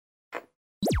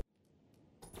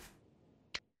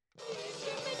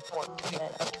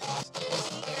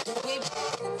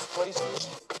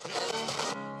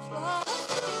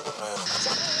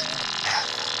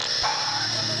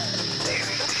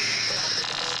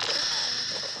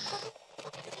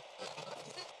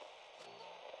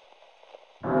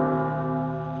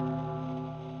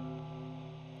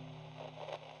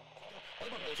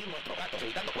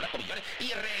evitando unas comisiones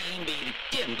y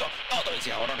reinvirtiendo todo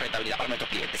ese ahorro en rentabilidad para nuestros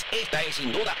clientes. Esta es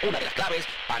sin duda una de las claves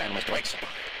para nuestro éxito.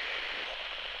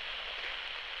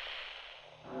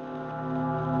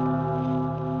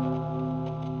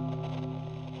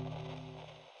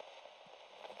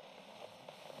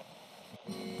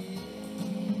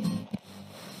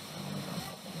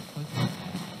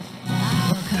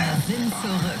 Sind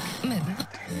zurück mit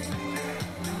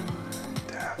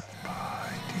Death by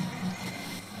DVD.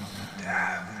 Death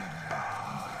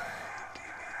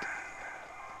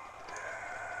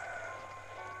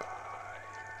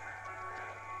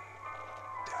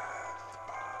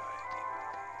by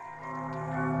DVD.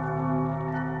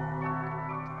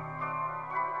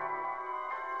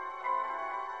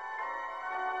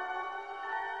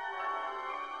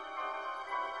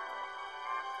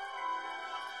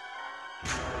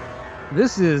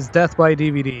 This is Death by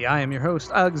DVD. I am your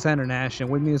host, Alexander Nash, and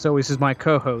with me as always is my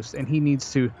co-host, and he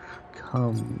needs to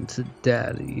come to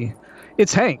daddy.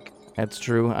 It's Hank. That's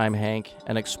true. I'm Hank,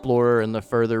 an explorer in the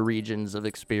further regions of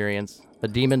experience, a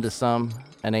demon to some,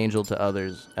 an angel to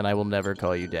others, and I will never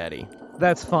call you daddy.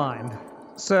 That's fine.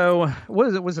 So, what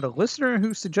is it? Was it a listener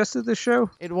who suggested this show?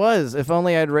 It was, if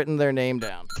only I'd written their name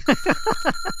down.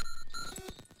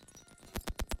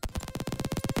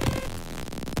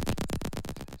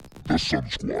 The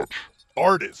Sunsquatch.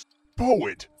 Artist,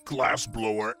 poet,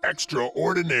 glassblower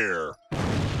extraordinaire.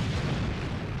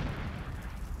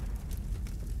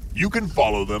 You can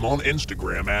follow them on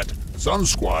Instagram at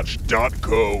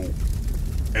sunsquatch.co.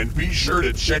 And be sure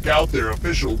to check out their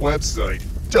official website,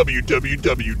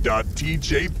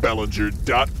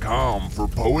 www.tjbellinger.com, for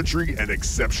poetry and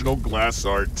exceptional glass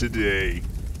art today.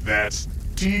 That's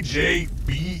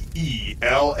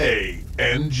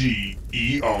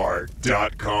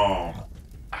TJBELANGER.com.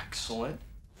 Excellent.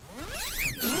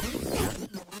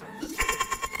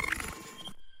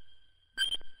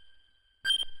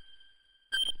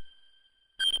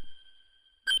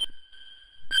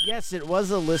 Yes, it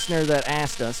was a listener that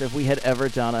asked us if we had ever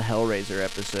done a Hellraiser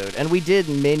episode, and we did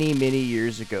many, many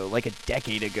years ago, like a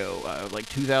decade ago, like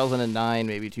 2009,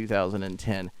 maybe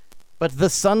 2010. But the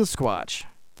Sunsquatch,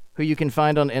 who you can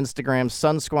find on Instagram,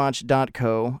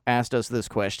 sunsquatch.co, asked us this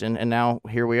question, and now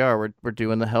here we are, we're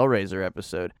doing the Hellraiser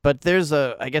episode. But there's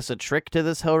I guess a trick to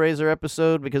this Hellraiser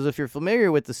episode, because if you're familiar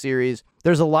with the series,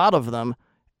 there's a lot of them,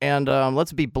 and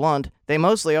let's be blunt, they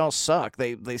mostly all suck.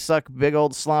 They suck big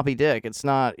old sloppy dick. It's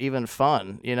not even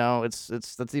fun, you know.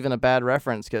 That's even a bad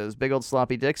reference, because big old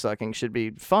sloppy dick sucking should be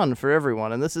fun for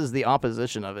everyone, and this is the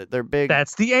opposition of it. They're big.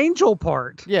 That's the angel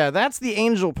part. Yeah, that's the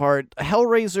angel part.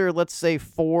 Hellraiser, let's say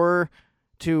 4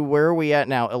 to where are we at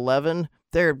now? 11.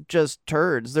 They're just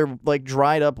turds. They're like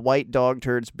dried up white dog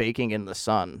turds baking in the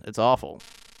sun. It's awful.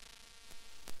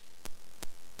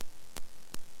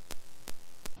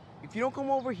 If you don't come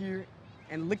over here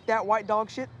and lick that white dog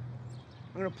shit,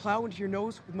 I'm gonna plow into your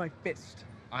nose with my fist.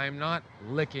 I am not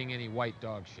licking any white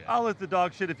dog shit. I'll lick the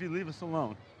dog shit if you leave us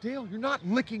alone. Dale, you're not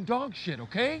licking dog shit,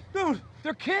 okay? Dude,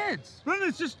 They're kids. then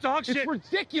it's just dog It's shit.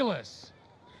 ridiculous.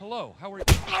 Hello, how are you?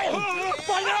 Oh,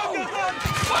 find out!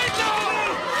 Find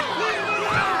out! Leave him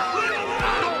alone! Leave him alone!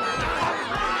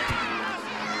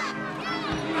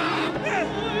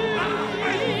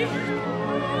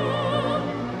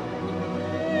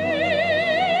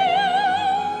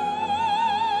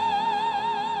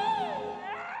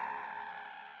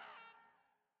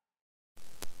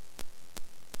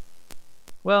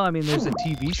 Well, I mean, there's a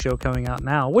TV show coming out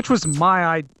now, which was my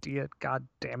idea. God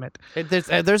damn it.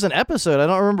 There's an episode. I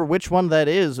don't remember which one that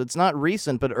is. It's not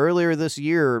recent, but earlier this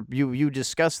year, you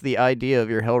discussed the idea of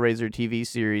your Hellraiser TV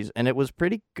series, and it was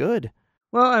pretty good.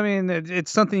 Well, I mean,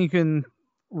 it's something you can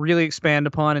really expand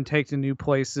upon and take to new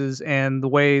places, and the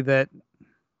way that,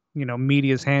 you know,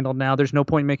 media is handled now, there's no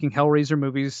point in making Hellraiser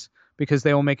movies because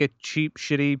they will make a cheap,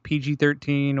 shitty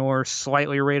PG-13 or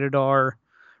slightly rated R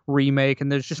remake,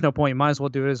 and there's just no point. You might as well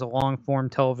do it as a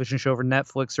long-form television show over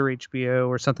Netflix or HBO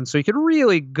or something, so you could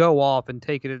really go off and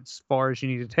take it as far as you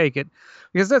need to take it,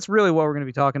 because that's really what we're going to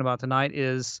be talking about tonight,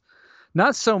 is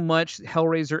not so much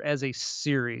Hellraiser as a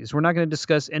series. We're not going to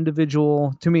discuss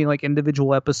individual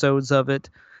episodes of it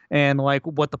and like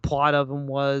what the plot of them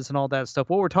was and all that stuff.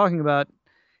 What we're talking about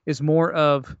is more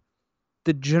of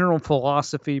the general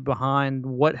philosophy behind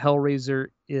what Hellraiser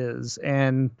is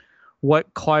and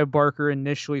what Clive Barker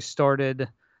initially started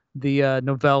the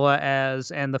novella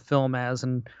as and the film as,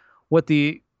 and what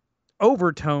the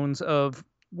overtones of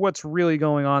what's really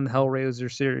going on in the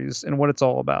Hellraiser series and what it's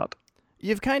all about.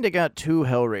 You've kind of got two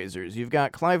Hellraisers. You've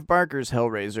got Clive Barker's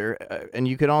Hellraiser, and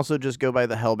you could also just go by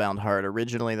the Hellbound Heart.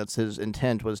 Originally, that's his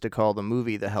intent, was to call the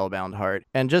movie The Hellbound Heart.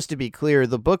 And just to be clear,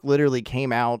 the book literally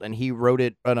came out and he wrote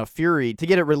it on a fury to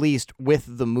get it released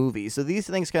with the movie. So these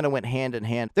things kind of went hand in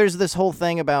hand. There's this whole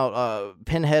thing about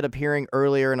Pinhead appearing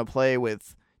earlier in a play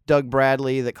with Doug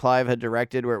Bradley that Clive had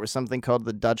directed, where it was something called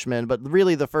The Dutchman, but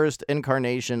really the first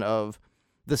incarnation of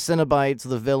the Cenobites,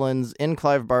 the villains, in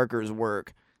Clive Barker's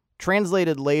work.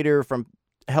 Translated later from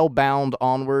Hellbound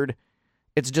onward,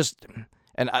 it's just,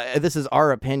 and this is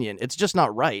our opinion, it's just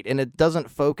not right, and it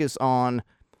doesn't focus on,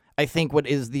 I think, what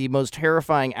is the most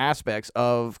terrifying aspects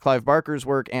of Clive Barker's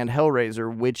work and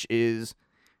Hellraiser, which is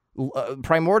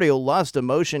primordial lust,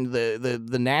 emotion,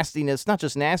 the nastiness, not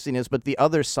just nastiness, but the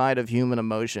other side of human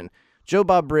emotion. Joe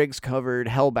Bob Briggs covered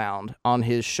Hellbound on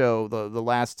his show, the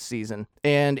last season,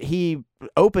 and he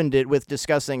opened it with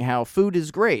discussing how food is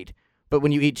great. But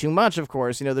when you eat too much, of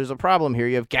course, there's a problem here.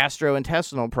 You have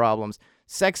gastrointestinal problems.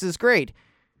 Sex is great,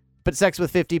 but sex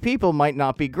with 50 people might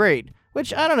not be great.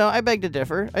 Which, I don't know, I beg to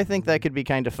differ. I think that could be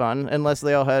kind of fun, unless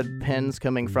they all had pens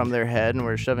coming from their head and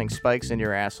were shoving spikes in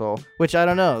your asshole. Which, I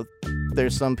don't know.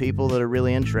 There's some people that are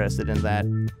really interested in that.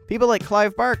 People like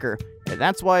Clive Barker. And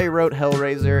that's why he wrote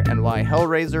Hellraiser, and why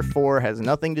Hellraiser 4 has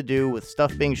nothing to do with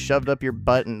stuff being shoved up your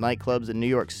butt in nightclubs in New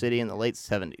York City in the late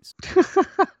 70s.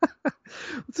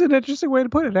 It's an interesting way to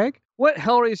put it, Hank. What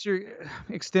Hellraiser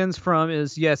extends from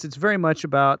is, yes, it's very much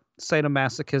about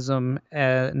sadomasochism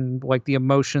and like the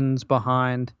emotions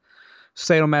behind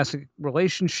sadomasochistic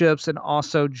relationships, and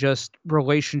also just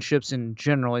relationships in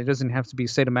general. It doesn't have to be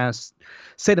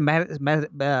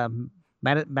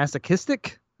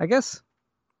sadomasochistic, I guess.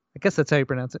 I guess that's how you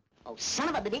pronounce it. Oh, son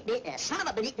of a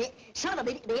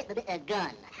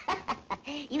gun.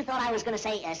 You thought I was going to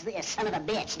say son of a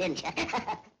bitch, didn't you?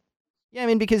 Yeah, I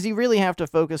mean, because you really have to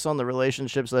focus on the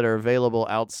relationships that are available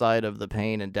outside of the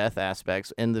pain and death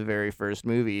aspects in the very first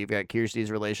movie. You've got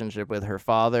Kirsty's relationship with her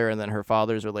father, and then her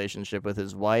father's relationship with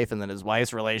his wife, and then his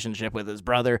wife's relationship with his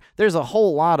brother. There's a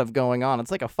whole lot of going on.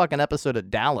 It's like a fucking episode of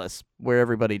Dallas where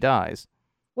everybody dies.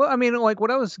 Well, I mean, like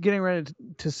what I was getting ready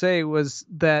to say was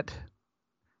that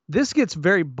this gets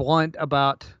very blunt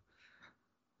about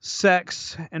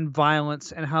sex and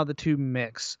violence and how the two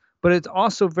mix. But it's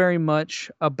also very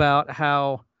much about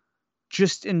how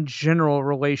just in general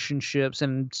relationships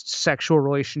and sexual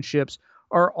relationships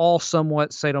are all somewhat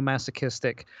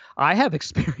sadomasochistic. I have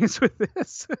experience with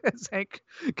this, as Hank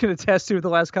can attest to the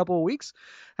last couple of weeks,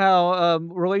 how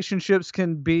relationships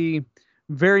can be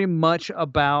very much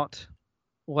about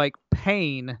like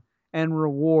pain and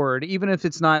reward, even if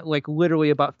it's not like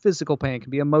literally about physical pain. It can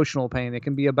be emotional pain. It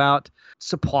can be about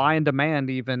supply and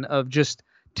demand, even of just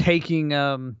taking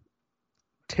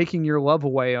your love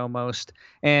away almost,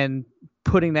 and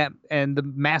putting that, and the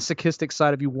masochistic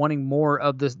side of you wanting more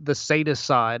of the sadist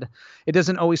side. It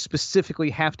doesn't always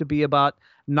specifically have to be about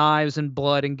knives and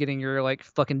blood and getting your like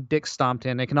fucking dick stomped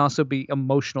in. It can also be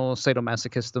emotional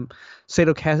sadomasochism.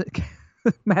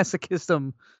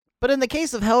 But in the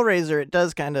case of Hellraiser, it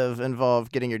does kind of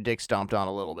involve getting your dick stomped on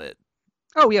a little bit.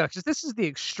 Oh, yeah, because this is the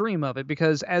extreme of it,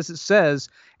 because as it says,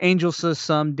 angels for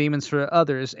some, demons for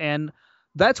others, and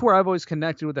that's where I've always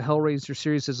connected with the Hellraiser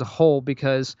series as a whole,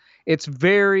 because it's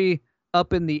very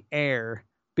up in the air,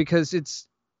 because it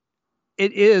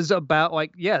is about,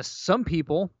 like, yes, some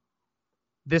people,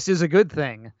 this is a good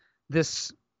thing.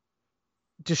 This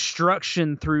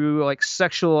destruction through like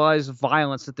sexualized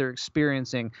violence that they're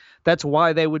experiencing, that's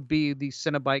why they would be these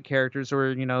Cenobite characters,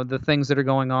 or the things that are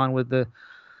going on with the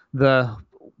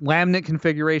laminate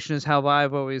configuration is how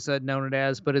I've always known it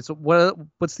as, but it's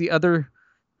what's the other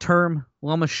term?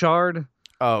 La Machard?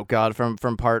 Oh God,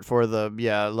 from part 4,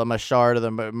 La Machard, or the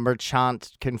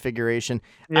Merchant configuration.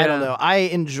 Yeah. I don't know. I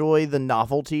enjoy the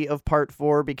novelty of part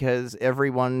 4 because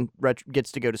everyone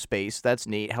gets to go to space. That's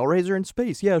neat. Hellraiser in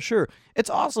space. Yeah, sure. It's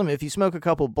awesome if you smoke a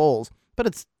couple bowls, but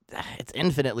it's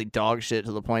infinitely dog shit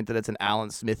to the point that it's an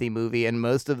Alan Smithy movie, and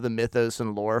most of the mythos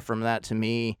and lore from that to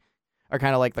me are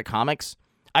kind of like the comics.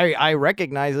 I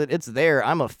recognize it. It's there.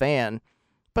 I'm a fan.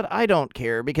 But I don't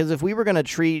care, because if we were going to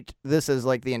treat this as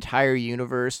like the entire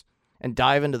universe and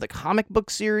dive into the comic book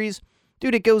series,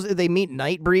 dude, they meet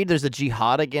Nightbreed. There's a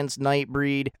jihad against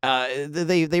Nightbreed.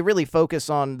 They really focus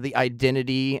on the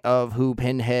identity of who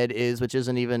Pinhead is, which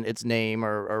isn't even its name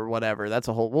or whatever. That's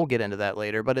a whole, we'll get into that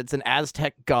later, but it's an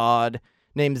Aztec god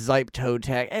named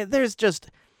Zyp-Totec.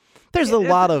 There's a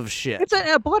lot of shit. It's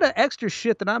a lot of extra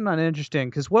shit that I'm not interested in,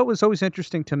 because what was always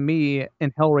interesting to me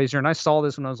in Hellraiser, and I saw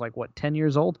this when I was like, 10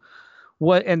 years old,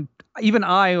 what, and even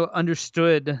I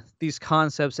understood these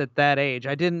concepts at that age.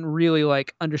 I didn't really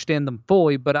like understand them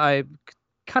fully, but I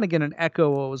kind of get an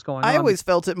echo of what was going on. I always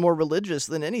felt it more religious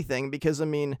than anything because, I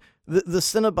mean, the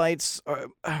Cenobites,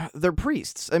 they're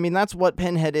priests. I mean, that's what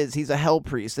Pinhead is. He's a hell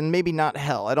priest, and maybe not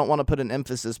hell. I don't want to put an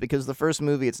emphasis because the first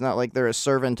movie, it's not like they're a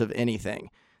servant of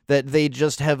anything, that they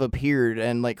just have appeared,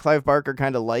 and like Clive Barker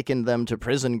kind of likened them to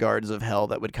prison guards of hell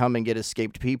that would come and get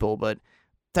escaped people, but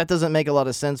that doesn't make a lot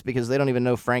of sense because they don't even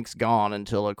know Frank's gone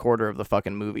until a quarter of the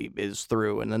fucking movie is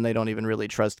through, and then they don't even really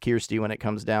trust Kirsty when it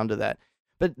comes down to that.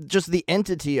 But just the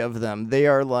entity of them, they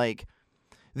are like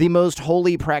the most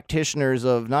holy practitioners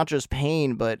of not just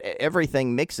pain, but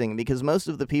everything mixing, because most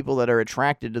of the people that are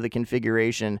attracted to the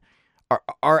configuration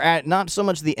are at not so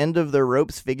much the end of their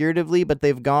ropes figuratively, but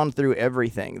they've gone through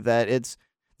everything. Jack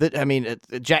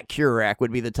Kerouac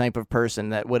would be the type of person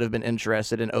that would have been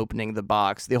interested in opening the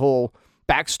box. The whole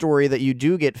backstory that you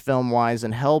do get film-wise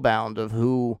in Hellbound of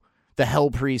who the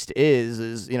Hell Priest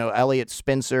is, you know, Elliot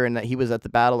Spencer, and that he was at the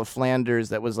Battle of Flanders.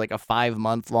 That was like a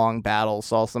 5-month-long battle,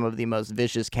 saw some of the most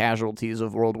vicious casualties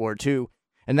of World War II,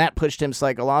 and that pushed him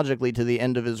psychologically to the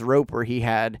end of his rope where he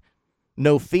had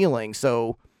no feeling.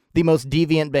 So the most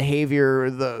deviant behavior,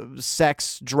 the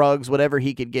sex, drugs, whatever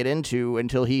he could get into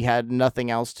until he had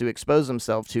nothing else to expose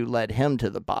himself to led him to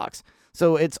the box.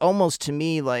 So it's almost to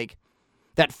me like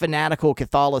that fanatical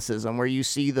Catholicism where you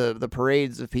see the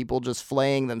parades of people just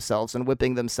flaying themselves and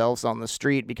whipping themselves on the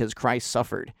street because Christ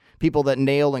suffered. People that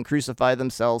nail and crucify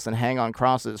themselves and hang on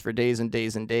crosses for days and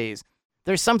days and days.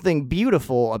 There's something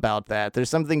beautiful about that. There's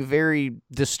something very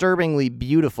disturbingly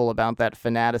beautiful about that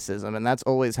fanaticism, and that's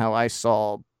always how I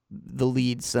saw the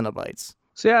lead Cenobites.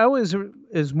 So yeah, I always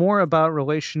is more about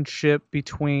relationship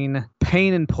between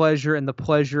pain and pleasure and the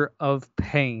pleasure of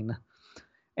pain.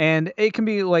 And it can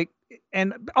be like,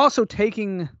 and also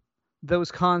taking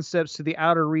those concepts to the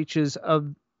outer reaches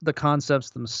of the concepts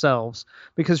themselves,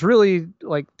 because really,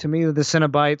 like, to me, the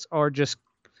Cenobites are just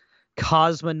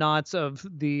cosmonauts of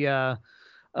the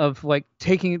of like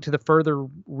taking it to the further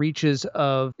reaches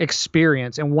of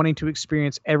experience and wanting to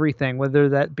experience everything, whether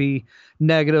that be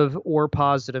negative or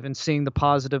positive, and seeing the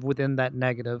positive within that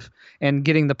negative and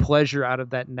getting the pleasure out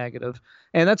of that negative.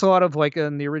 And that's a lot of, like,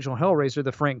 in the original Hellraiser,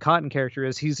 the Frank Cotton character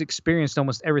is he's experienced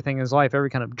almost everything in his life, every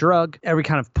kind of drug, every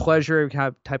kind of pleasure, every kind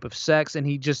of type of sex, and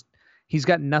he's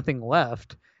got nothing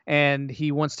left, and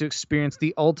he wants to experience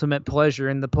the ultimate pleasure,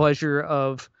 and the pleasure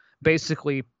of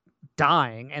basically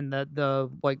dying, and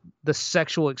the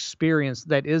sexual experience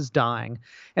that is dying.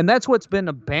 And that's what's been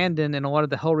abandoned in a lot of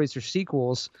the Hellraiser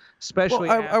sequels, especially.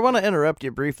 Well, I want to interrupt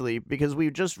you briefly because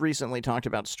we just recently talked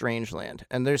about Strangeland,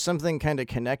 and there's something kind of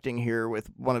connecting here with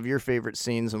one of your favorite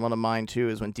scenes, and one of mine too,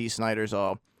 is when Dee Snider's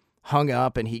all hung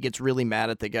up and he gets really mad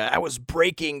at the guy. I was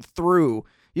breaking through.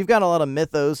 You've got a lot of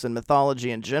mythos and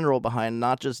mythology in general behind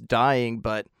not just dying,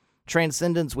 but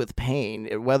transcendence with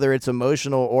pain, whether it's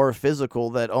emotional or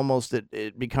physical, that almost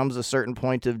it becomes a certain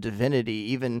point of divinity,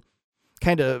 even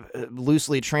kind of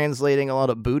loosely translating a lot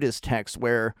of Buddhist texts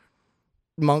where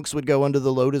monks would go into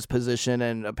the lotus position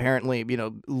and apparently, you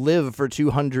know, live for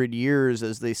 200 years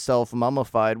as they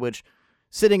self-mummified, which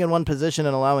sitting in one position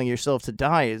and allowing yourself to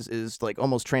die is like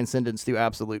almost transcendence through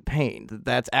absolute pain.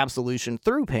 That's absolution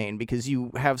through pain because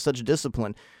you have such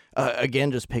discipline.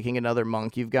 Again, just picking another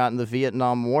monk, you've got in the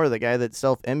Vietnam War, the guy that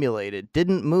self-emulated,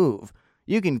 didn't move.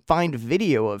 You can find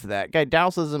video of that. Guy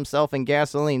douses himself in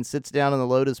gasoline, sits down in the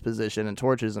lotus position and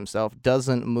tortures himself,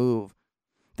 doesn't move.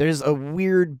 There's a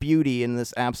weird beauty in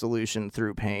this absolution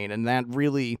through pain, and that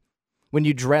really, when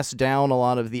you dress down a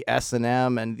lot of the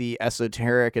S&M and the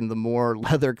esoteric and the more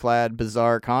leather-clad,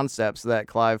 bizarre concepts that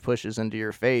Clive pushes into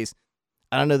your face,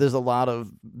 I don't know, there's a lot of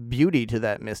beauty to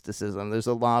that mysticism. There's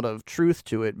a lot of truth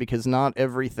to it because not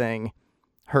everything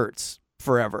hurts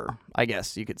forever, I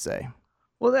guess you could say.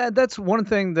 Well, that's one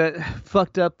thing that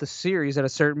fucked up the series at a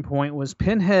certain point was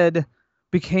Pinhead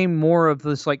became more of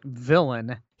this, like,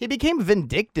 villain. He became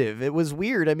vindictive. It was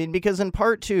weird. I mean, because in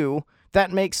part 2,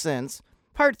 that makes sense.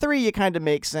 Part 3, you kind of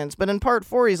makes sense, but in part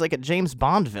 4, he's like a James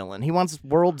Bond villain. He wants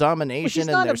world domination.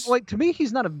 To me,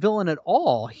 he's not a villain at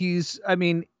all. He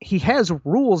has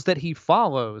rules that he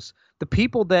follows. The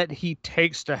people that he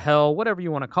takes to hell, whatever you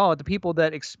want to call it, the people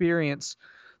that experience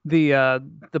the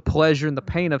pleasure and the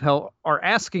pain of hell are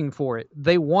asking for it.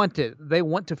 They want it. They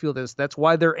want to feel this. That's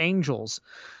why they're angels.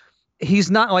 He's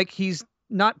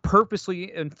not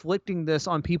purposely inflicting this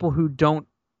on people who don't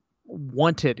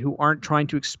want it, who aren't trying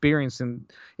to experience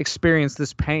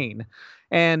this pain.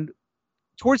 And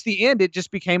towards the end, it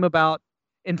just became about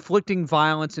inflicting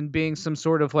violence and being some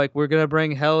sort of like, we're going to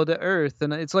bring hell to earth.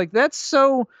 And it's like, that's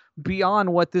so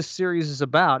beyond what this series is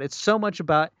about. It's so much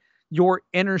about your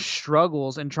inner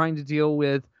struggles and trying to deal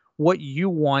with what you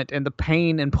want and the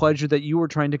pain and pleasure that you were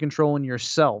trying to control in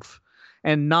yourself,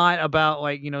 and not about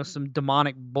like, some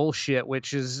demonic bullshit,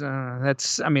 which is,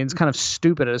 it's kind of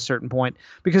stupid at a certain point,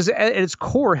 because at its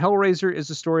core, Hellraiser is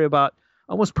a story about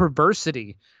almost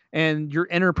perversity and your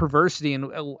inner perversity,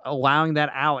 and allowing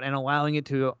that out and allowing it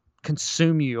to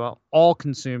consume you, all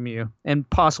consume you, and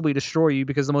possibly destroy you,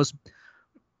 because the most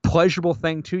pleasurable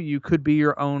thing to you could be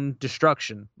your own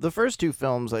destruction. The first two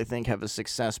films, I think, have a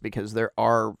success because there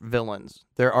are villains.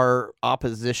 There are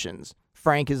oppositions.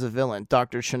 Frank is a villain.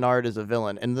 Dr. Channard is a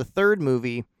villain. And the third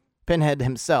movie, Pinhead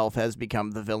himself has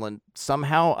become the villain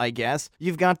somehow, I guess.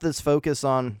 You've got this focus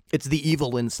on, it's the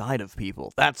evil inside of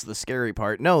people. That's the scary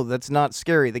part. No, that's not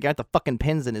scary. The guy with the fucking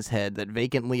pins in his head that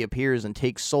vacantly appears and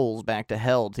takes souls back to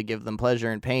hell to give them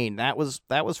pleasure and pain. That was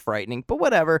frightening, but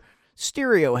whatever.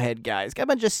 Stereo head guys. Got a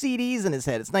bunch of CDs in his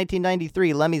head. It's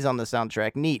 1993. Lemmy's on the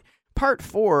soundtrack. Neat. Part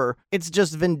 4, it's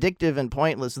just vindictive and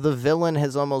pointless. The villain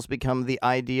has almost become the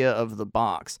idea of the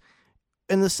box.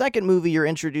 In the second movie, you're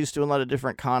introduced to a lot of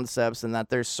different concepts, and that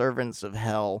they're servants of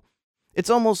hell. It's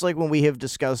almost like when we have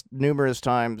discussed numerous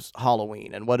times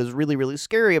Halloween, and what is really, really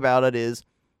scary about it is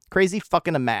crazy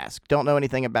fucking a mask. Don't know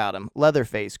anything about him.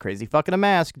 Leatherface, crazy fucking a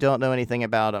mask. Don't know anything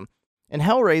about him. In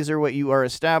Hellraiser, what you are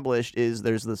established is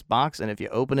there's this box, and if you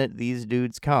open it, these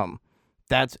dudes come.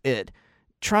 That's it.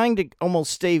 Trying to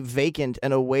almost stay vacant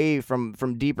and away from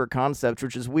deeper concepts,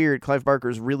 which is weird. Clive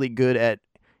Barker's really good at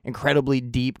incredibly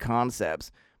deep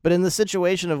concepts. But in the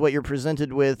situation of what you're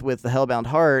presented with The Hellbound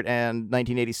Heart and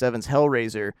 1987's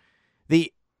Hellraiser,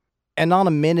 the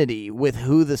anonymity with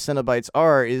who the Cenobites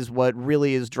are is what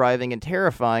really is driving and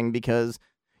terrifying, because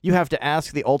you have to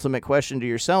ask the ultimate question to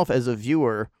yourself as a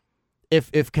viewer.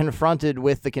 If confronted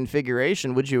with the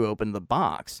configuration, would you open the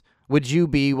box? Would you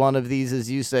be one of these, as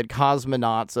you said,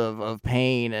 cosmonauts of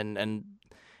pain and I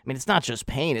mean, it's not just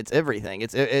pain, it's everything.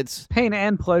 It's pain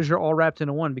and pleasure all wrapped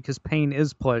into one, because pain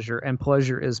is pleasure and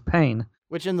pleasure is pain.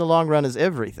 Which in the long run is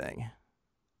everything.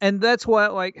 And that's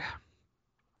what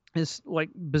is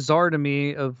bizarre to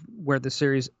me of where the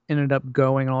series ended up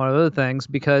going and a lot of other things,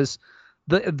 because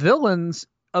the villains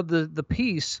of the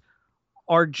piece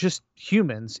are just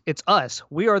humans. It's us.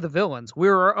 We are the villains.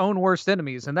 We're our own worst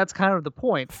enemies, and that's kind of the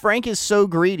point. Frank is so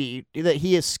greedy that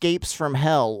he escapes from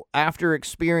hell after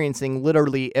experiencing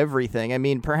literally everything. I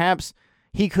mean, perhaps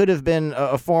he could have been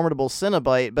a formidable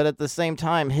Cenobite, but at the same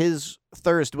time, his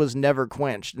thirst was never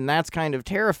quenched, and that's kind of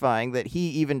terrifying that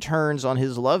he even turns on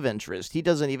his love interest. He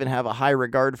doesn't even have a high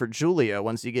regard for Julia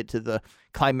once you get to the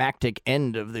climactic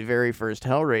end of the very first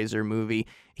Hellraiser movie.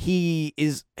 He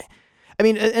is... I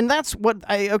mean, and that's what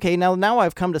now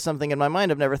I've come to something in my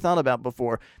mind I've never thought about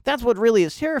before. That's what really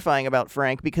is terrifying about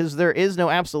Frank, because there is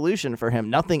no absolution for him.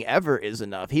 Nothing ever is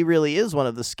enough. He really is one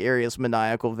of the scariest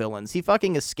maniacal villains. He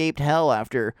fucking escaped hell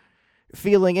after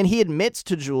feeling, and he admits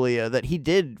to Julia that he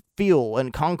did feel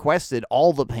and conquested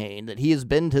all the pain, that he has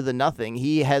been to the nothing.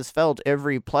 He has felt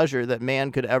every pleasure that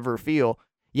man could ever feel,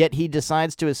 yet he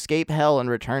decides to escape hell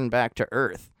and return back to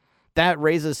Earth. That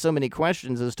raises so many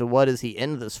questions as to what is he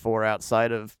in this for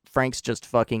outside of Frank's just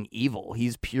fucking evil.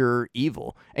 He's pure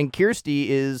evil. And Kirsty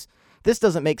is... This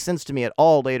doesn't make sense to me at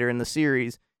all later in the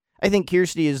series. I think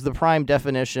Kirsty is the prime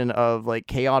definition of,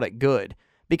 chaotic good.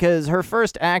 Because her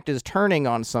first act is turning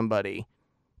on somebody,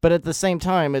 but at the same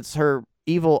time, it's her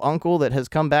evil uncle that has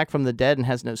come back from the dead and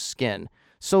has no skin.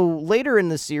 So later in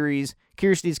the series,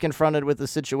 Kirsty's confronted with a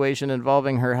situation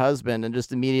involving her husband and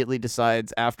just immediately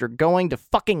decides, after going to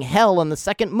fucking hell in the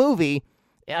second movie,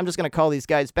 I'm just going to call these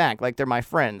guys back like they're my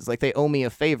friends, like they owe me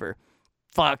a favor.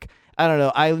 Fuck. I don't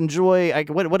know. I enjoy...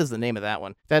 what is the name of that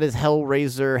one? That is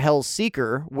Hellraiser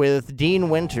Hellseeker with Dean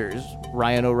Winters.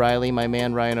 Ryan O'Reilly, my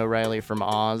man Ryan O'Reilly from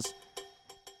Oz.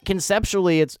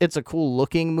 Conceptually, it's a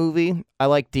cool-looking movie. I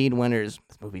like Dean Winters.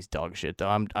 This movie's dog shit,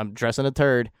 though. I'm dressing a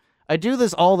turd. I do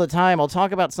this all the time. I'll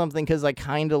talk about something because I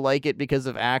kind of like it because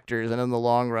of actors, and in the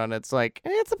long run, it's like,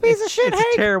 it's a piece of shit.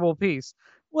 It's a terrible piece.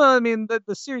 Well, I mean,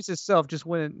 the series itself just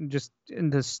went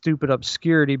into stupid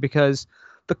obscurity, because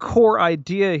the core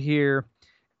idea here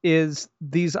is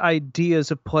these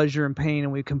ideas of pleasure and pain,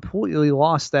 and we completely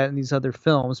lost that in these other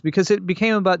films, because it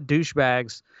became about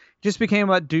douchebags. It just became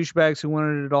about douchebags who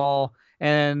wanted it all,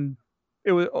 and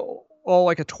it was all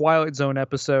like a Twilight Zone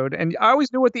episode, and I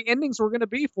always knew what the endings were going to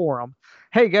be for them.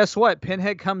 Hey, guess what?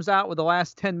 Pinhead comes out with the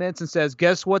last 10 minutes and says,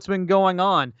 guess what's been going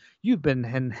on? You've been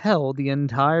in hell the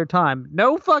entire time.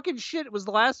 No fucking shit. It was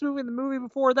the last movie and the movie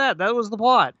before that. That was the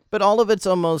plot. But all of it's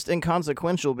almost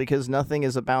inconsequential because nothing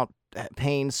is about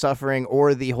pain, suffering,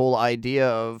 or the whole idea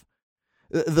of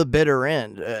the bitter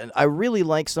end. I really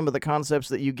like some of the concepts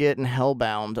that you get in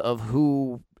Hellbound of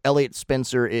who Elliot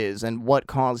Spencer is and what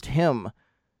caused him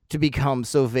to become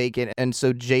so vacant and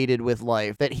so jaded with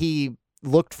life, that he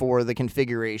looked for the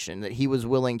configuration, that he was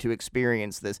willing to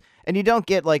experience this. And you don't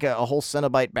get like a whole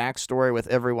Cenobite backstory with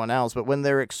everyone else, but when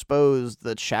they're exposed,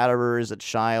 the Chatterer is a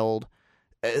child,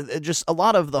 just a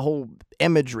lot of the whole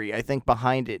imagery, I think,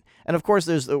 behind it. And of course,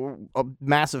 there's a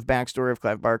massive backstory of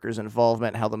Clive Barker's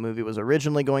involvement, how the movie was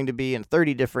originally going to be in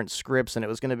 30 different scripts, and it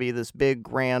was going to be this big,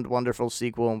 grand, wonderful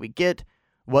sequel, and we get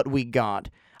what we got.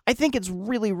 I think it's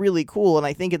really, really cool, and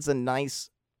I think it's a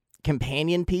nice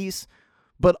companion piece,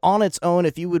 but on its own,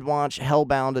 if you would watch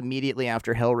Hellbound immediately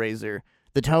after Hellraiser,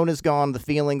 the tone is gone, the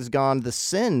feeling's gone, the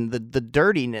sin, the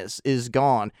dirtiness is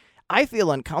gone. I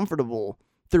feel uncomfortable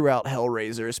throughout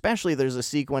Hellraiser, especially there's a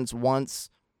sequence once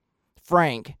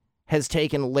Frank has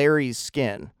taken Larry's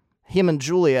skin. Him and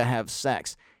Julia have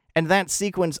sex. And that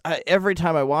sequence, every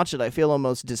time I watch it, I feel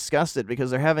almost disgusted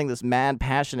because they're having this mad,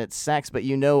 passionate sex, but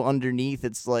you know underneath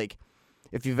it's like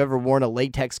if you've ever worn a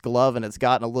latex glove and it's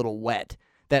gotten a little wet.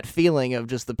 That feeling of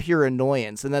just the pure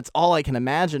annoyance. And that's all I can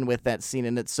imagine with that scene,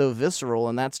 and it's so visceral,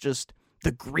 and that's just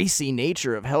the greasy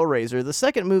nature of Hellraiser. The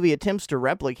second movie attempts to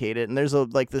replicate it, and there's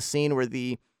the scene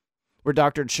where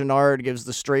Dr. Channard gives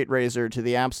the straight razor to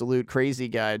the absolute crazy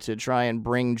guy to try and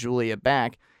bring Julia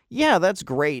back. Yeah, that's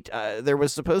great. There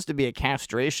was supposed to be a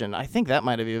castration. I think that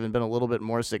might have even been a little bit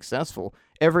more successful.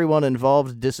 Everyone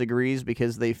involved disagrees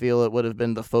because they feel it would have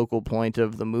been the focal point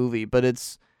of the movie, but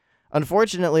it's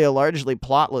unfortunately a largely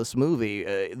plotless movie.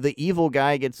 The evil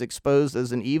guy gets exposed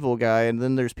as an evil guy, and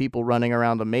then there's people running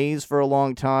around a maze for a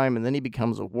long time, and then he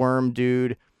becomes a worm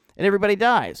dude, and everybody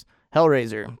dies.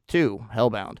 Hellraiser 2,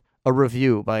 Hellbound. A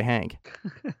review by Hank.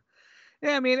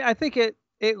 Yeah, I mean, I think at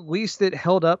least it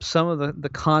held up some of the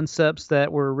concepts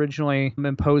that were originally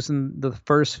imposed in the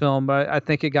first film, but I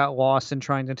think it got lost in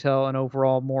trying to tell an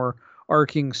overall more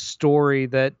arcing story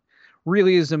that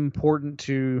really is important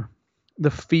to the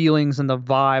feelings and the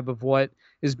vibe of what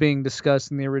is being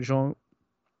discussed in the original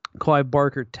Clive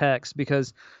Barker text.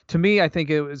 Because to me, I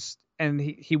think it was, and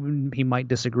he might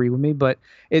disagree with me, but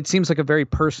it seems like a very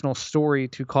personal story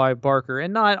to Clive Barker,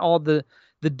 and not all the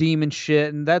demon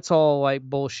shit, and that's all like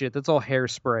bullshit. That's all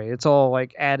hairspray. It's all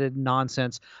like added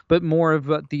nonsense, but more of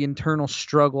the internal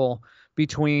struggle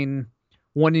between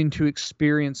wanting to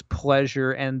experience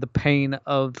pleasure and the pain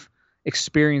of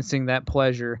experiencing that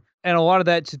pleasure. And a lot of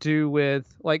that to do with,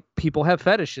 like, people have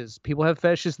fetishes. People have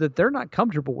fetishes that they're not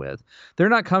comfortable with. They're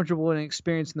not comfortable in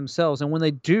experiencing themselves. And when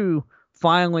they do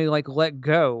finally, like, let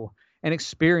go and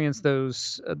experience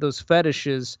those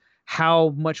fetishes, how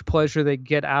much pleasure they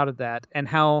get out of that, and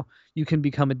how you can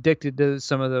become addicted to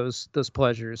some of those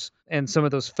pleasures and some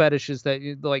of those fetishes that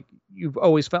you've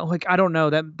always felt like, I don't know,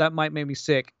 that might make me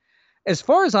sick. As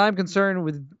far as I'm concerned,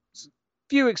 with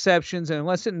few exceptions, and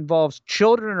unless it involves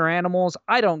children or animals,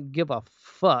 I don't give a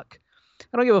fuck.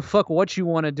 I don't give a fuck what you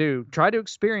want to do. Try to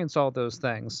experience all those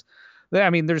things. I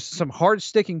mean, there's some hard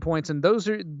sticking points, and those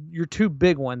are your two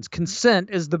big ones. Consent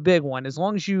is the big one. As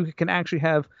long as you can actually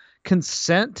have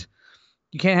consent,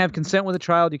 you can't have consent with a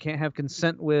child, you can't have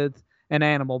consent with an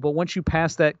animal. But once you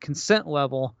pass that consent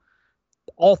level,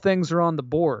 all things are on the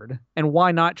board. And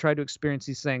why not try to experience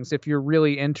these things if you're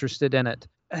really interested in it?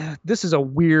 This is a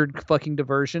weird fucking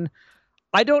diversion.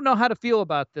 I don't know how to feel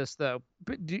about this, though.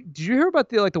 But did you hear about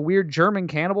the weird German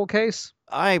cannibal case?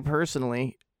 I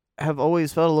personally have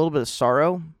always felt a little bit of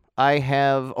sorrow. I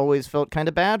have always felt kind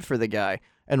of bad for the guy.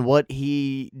 And what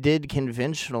he did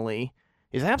conventionally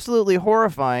is absolutely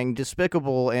horrifying,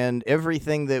 despicable, and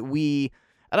everything that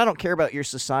and I don't care about your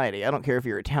society. I don't care if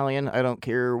you're Italian. I don't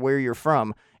care where you're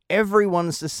from.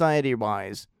 Everyone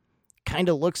society-wise kind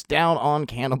of looks down on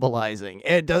cannibalizing.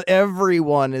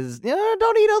 Everyone is,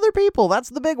 don't eat other people. That's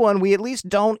the big one. We at least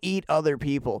don't eat other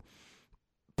people.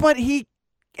 But he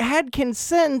had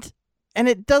consent, and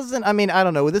it doesn't, I mean, I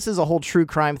don't know. This is a whole true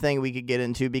crime thing we could get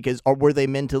into, because were they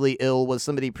mentally ill? Was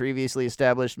somebody previously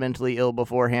established mentally ill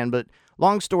beforehand? But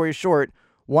long story short,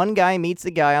 one guy meets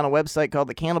a guy on a website called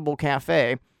the Cannibal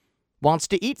Cafe, wants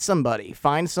to eat somebody,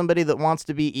 finds somebody that wants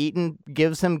to be eaten,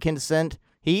 gives him consent.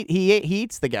 He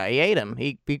eats the guy. He ate him.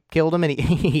 He killed him, and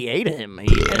he ate him.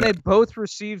 And they both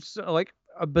received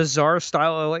a bizarre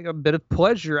style, like a bit of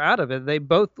pleasure out of it. They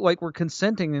both like were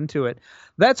consenting into it.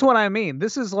 That's what I mean.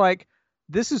 This is the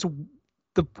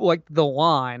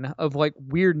line of like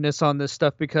weirdness on this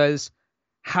stuff, because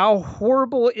how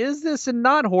horrible is this and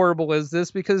not horrible is this,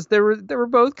 because they were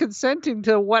both consenting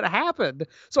to what happened.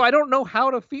 So I don't know how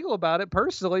to feel about it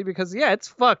personally, because yeah, it's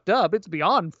fucked up. It's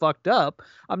beyond fucked up.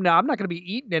 I'm not going to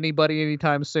be eating anybody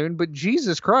anytime soon, but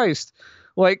Jesus Christ,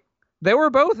 like they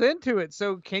were both into it.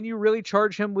 So can you really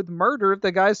charge him with murder if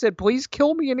the guy said, please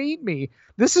kill me and eat me?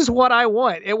 This is what I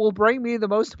want. It will bring me the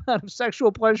most amount of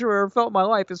sexual pleasure I ever felt in my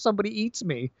life if somebody eats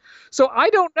me. So I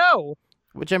don't know.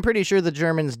 Which I'm pretty sure the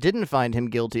Germans didn't find him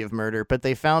guilty of murder, but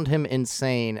they found him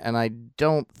insane, and I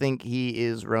don't think he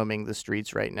is roaming the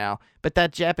streets right now. But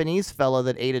that Japanese fella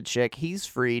that ate a chick, he's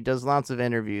free, does lots of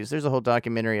interviews. There's a whole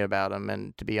documentary about him,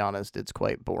 and to be honest, it's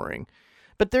quite boring.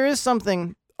 But there is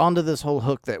something onto this whole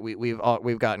hook that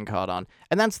we've gotten caught on,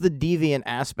 and that's the deviant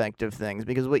aspect of things,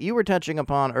 because what you were touching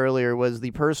upon earlier was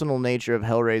the personal nature of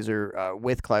Hellraiser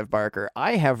with Clive Barker.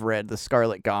 I have read the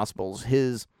Scarlet Gospels,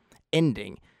 his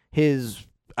ending, his,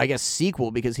 I guess,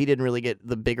 sequel, because he didn't really get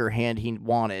the bigger hand he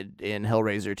wanted in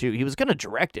Hellraiser 2. He was going to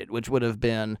direct it, which would have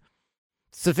been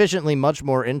sufficiently much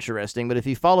more interesting, but if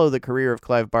you follow the career of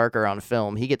Clive Barker on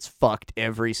film, he gets fucked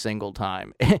every single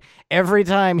time. Every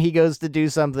time he goes to do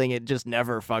something, it just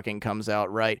never fucking comes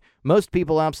out right. Most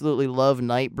people absolutely love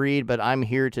Nightbreed, but I'm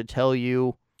here to tell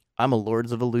you, I'm a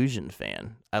Lords of Illusion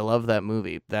fan. I love that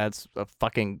movie. That's a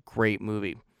fucking great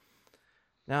movie.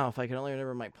 Now, if I can only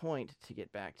remember my point to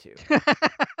get back to.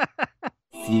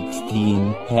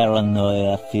 16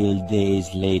 paranoia-filled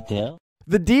days later.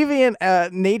 The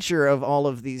deviant nature of all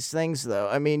of these things, though.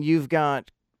 I mean, you've got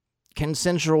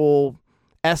consensual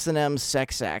S&M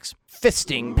sex acts,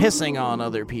 fisting, pissing on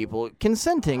other people,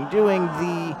 consenting, doing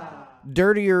the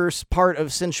dirtier part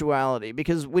of sensuality.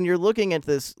 Because when you're looking at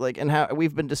this, like, and how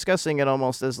we've been discussing it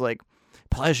almost as, like,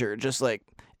 pleasure, just like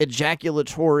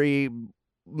ejaculatory,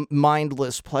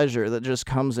 mindless pleasure that just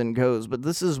comes and goes. But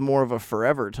this is more of a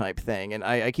forever type thing. And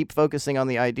I keep focusing on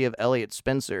the idea of Elliot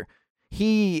Spencer.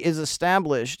 He is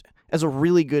established as a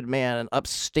really good man, an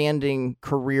upstanding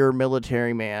career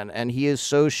military man, and he is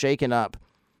so shaken up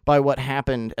by what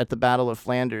happened at the Battle of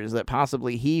Flanders that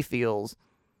possibly he feels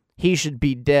he should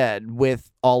be dead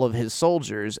with all of his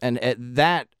soldiers, and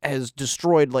that has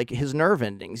destroyed like his nerve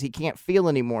endings. He can't feel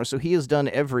anymore, so he has done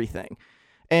everything.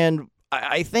 And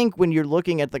I think when you're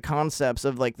looking at the concepts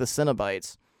of like the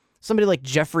Cenobites, somebody like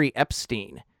Jeffrey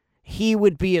Epstein, he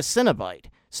would be a Cenobite.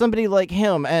 Somebody like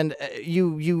him, and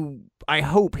you, I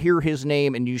hope, hear his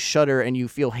name and you shudder and you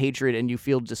feel hatred and you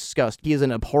feel disgust. He is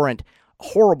an abhorrent,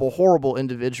 horrible, horrible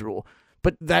individual.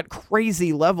 But that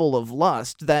crazy level of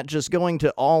lust, that just going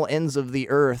to all ends of the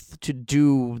earth to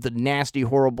do the nasty,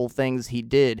 horrible things he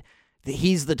did,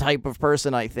 he's the type of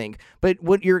person, I think. But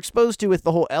what you're exposed to with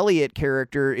the whole Elliot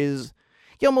character is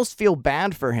you almost feel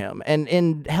bad for him. And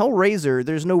in Hellraiser,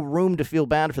 there's no room to feel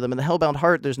bad for them. In the Hellbound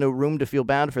Heart, there's no room to feel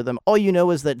bad for them. All you know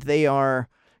is that they are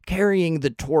carrying the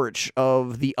torch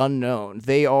of the unknown.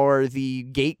 They are the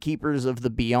gatekeepers of the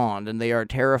beyond, and they are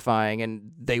terrifying,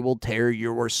 and they will tear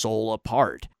your soul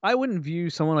apart. I wouldn't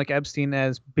view someone like Epstein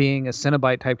as being a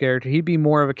Cenobite type character. He'd be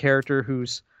more of a character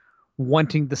who's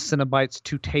wanting the Cenobites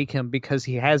to take him because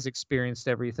he has experienced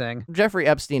everything. Jeffrey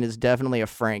Epstein is definitely a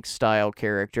Frank-style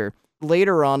character.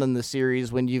 Later on in the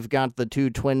series, when you've got the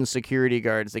two twin security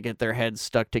guards that get their heads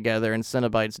stuck together and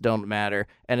Cenobites don't matter,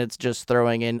 and it's just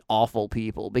throwing in awful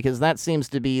people, because that seems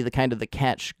to be the kind of the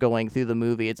catch going through the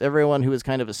movie. It's everyone who is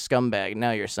kind of a scumbag. Now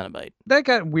you're a Cenobite. That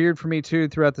got weird for me, too,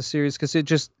 throughout the series,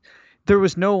 because there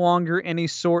was no longer any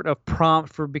sort of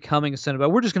prompt for becoming a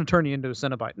Cenobite. We're just going to turn you into a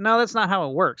Cenobite. No, that's not how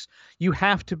it works. You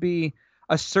have to be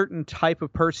a certain type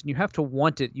of person. You have to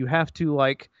want it. You have to,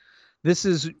 like,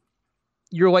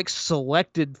 you're like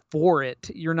selected for it.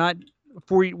 You're not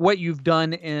for what you've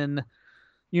done in,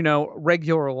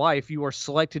 regular life. You are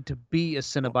selected to be a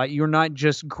Cenobite. You're not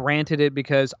just granted it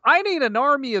because I need an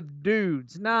army of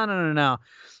dudes. No.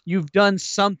 You've done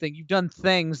something. You've done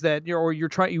things that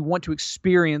you want to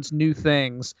experience new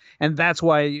things. And that's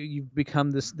why you've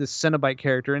become this Cenobite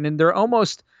character. And then they're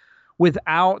almost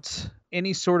without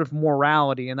any sort of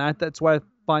morality. And that's why I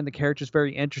find the characters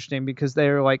very interesting, because they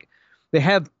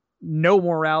have no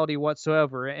morality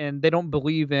whatsoever, and they don't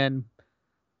believe in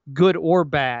good or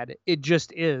bad. It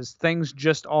just is. Things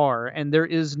just are, and there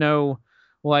is no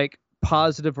like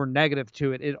positive or negative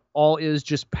to it. It all is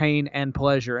just pain and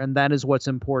pleasure, and that is what's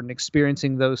important,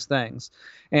 experiencing those things.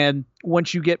 And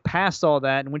once you get past all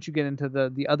that, and once you get into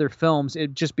the other films,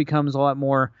 it just becomes a lot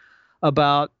more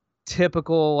about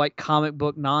typical like comic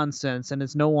book nonsense, and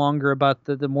it's no longer about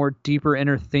the more deeper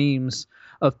inner themes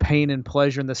of pain and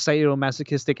pleasure and the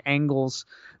sadomasochistic angles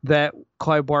that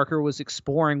Clive Barker was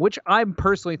exploring, which I'm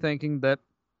personally thinking that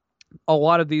a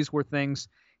lot of these were things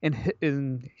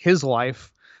in his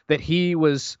life that he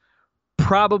was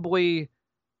probably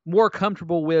more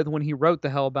comfortable with when he wrote The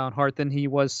Hellbound Heart than he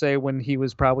was, say, when he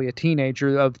was probably a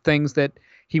teenager, of things that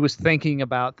he was thinking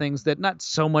about, things that not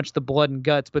so much the blood and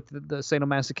guts, but the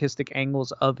sadomasochistic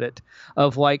angles of it,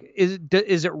 of like,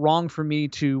 is it wrong for me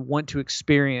to want to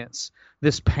experience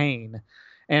this pain?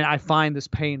 And I find this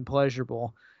pain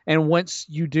pleasurable. And once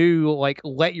you do, like,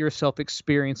 let yourself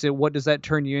experience it, what does that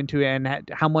turn you into, and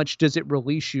how much does it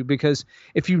release you? Because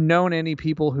if you've known any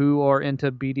people who are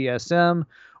into BDSM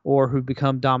or who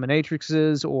become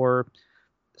dominatrixes, or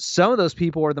some of those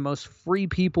people are the most free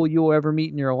people you'll ever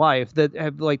meet in your life, that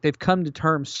have, like, they've come to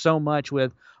terms so much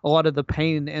with a lot of the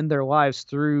pain in their lives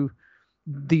through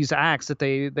these acts that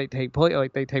they take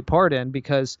part in,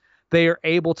 because they are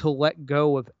able to let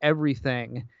go of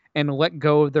everything and let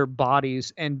go of their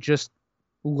bodies and just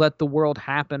let the world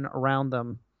happen around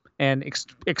them and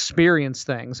experience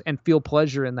things and feel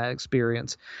pleasure in that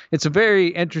experience. It's a very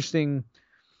interesting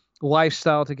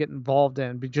lifestyle to get involved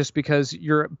in, just because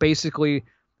you're basically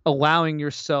allowing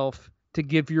yourself to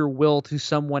give your will to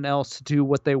someone else to do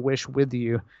what they wish with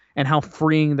you, and how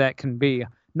freeing that can be.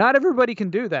 Not everybody can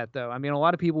do that, though. I mean, a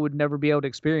lot of people would never be able to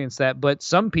experience that, but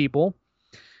some people,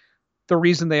 the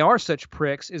reason they are such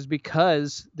pricks is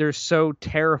because they're so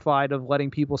terrified of letting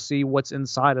people see what's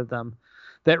inside of them,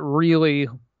 that really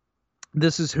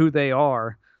this is who they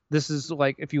are. This is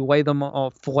like, if you flay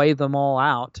them all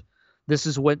out, this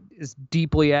is what is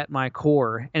deeply at my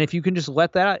core. And if you can just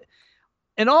let that,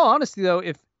 in all honesty though,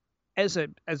 if as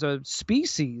a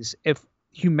species, if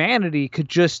humanity could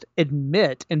just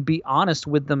admit and be honest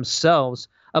with themselves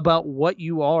about what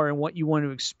you are and what you want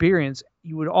to experience,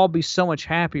 you would all be so much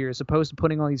happier, as opposed to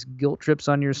putting all these guilt trips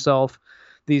on yourself,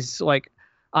 these like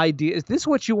ideas. If this is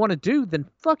what you want to do, then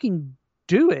fucking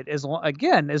do it. As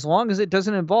long as it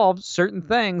doesn't involve certain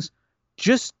things,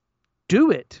 just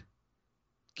do it.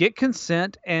 Get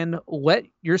consent and let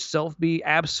yourself be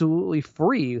absolutely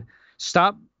free.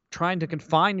 Stop trying to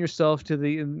confine yourself to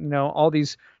the, all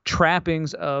these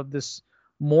trappings of this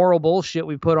moral bullshit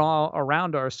we put all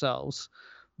around ourselves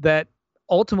that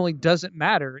ultimately doesn't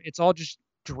matter. It's all just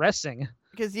dressing.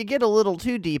 Because you get a little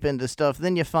too deep into stuff,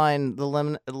 then you find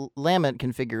the lament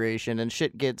configuration, and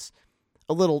shit gets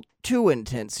a little too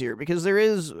intense here. Because there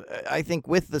is, I think,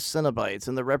 with the Cenobites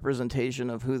and the representation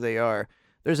of who they are,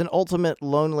 there's an ultimate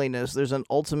loneliness, there's an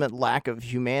ultimate lack of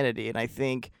humanity, and I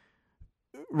think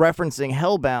referencing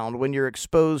Hellbound, when you're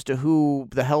exposed to who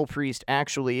the Hell Priest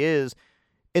actually is,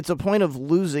 it's a point of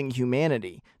losing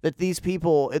humanity. That these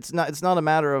people, it's not a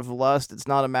matter of lust, it's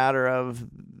not a matter of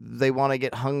they want to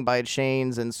get hung by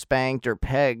chains and spanked or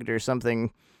pegged or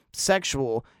something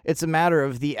sexual. It's a matter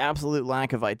of the absolute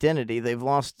lack of identity. They've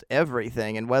lost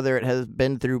everything, and whether it has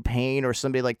been through pain, or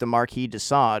somebody like the Marquis de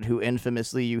Sade, who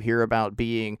infamously you hear about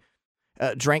being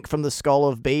drank from the skull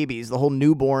of babies, the whole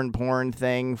newborn porn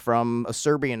thing from a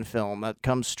Serbian film that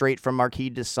comes straight from Marquis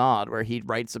de Sade, where he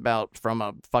writes about, from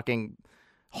a fucking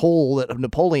hole that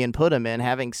Napoleon put him in,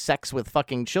 having sex with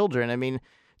fucking children. I mean,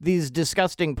 these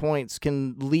disgusting points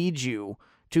can lead you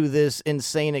to this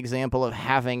insane example of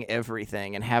having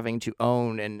everything and having to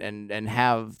own and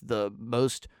have the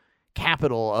most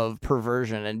capital of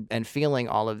perversion and feeling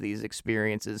all of these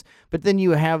experiences. But then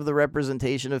you have the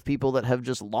representation of people that have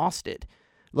just lost it.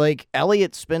 Like,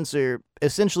 Elliot Spencer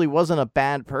essentially wasn't a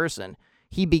bad person.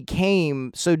 He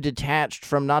became so detached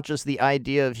from not just the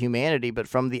idea of humanity, but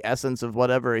from the essence of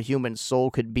whatever a human soul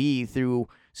could be, through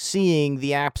seeing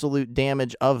the absolute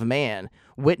damage of man,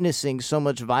 witnessing so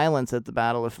much violence at the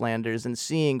Battle of Flanders, and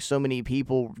seeing so many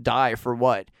people die for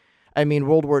what? I mean,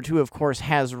 World War II, of course,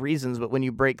 has reasons, but when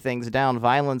you break things down,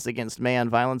 violence against man,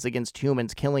 violence against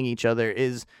humans, killing each other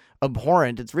is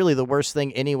abhorrent. It's really the worst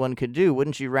thing anyone could do.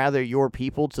 Wouldn't you rather your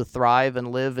people to thrive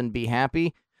and live and be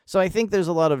happy? So I think there's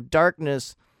a lot of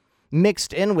darkness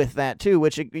mixed in with that, too,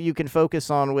 which you can focus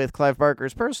on with Clive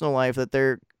Barker's personal life,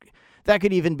 that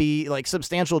could even be like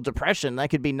substantial depression. That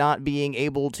could be not being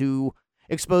able to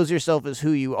expose yourself as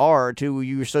who you are, to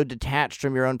you're so detached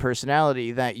from your own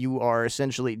personality that you are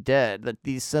essentially dead, that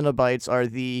these Cenobites are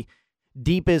the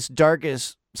deepest,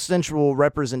 darkest, sensual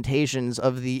representations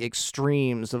of the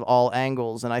extremes of all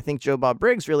angles. And I think Joe Bob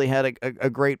Briggs really had a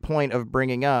great point of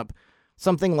bringing up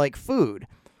something like food.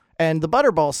 And the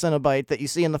Butterball Cenobite that you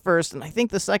see in the first, and I think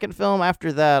the second film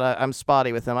after that, I'm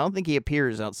spotty with him. I don't think he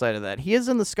appears outside of that. He is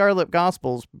in the Scarlet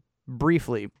Gospels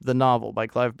briefly, the novel by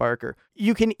Clive Barker.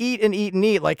 You can eat and eat and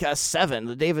eat like Seven,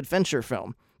 the David Fincher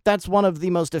film. That's one of the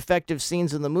most effective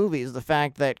scenes in the movie, is the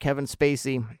fact that Kevin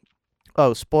Spacey...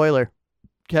 Oh, spoiler.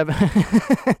 Kevin...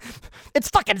 It's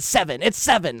fucking Seven. It's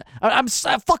Seven.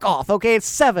 Fuck off, okay? It's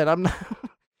Seven.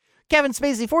 Kevin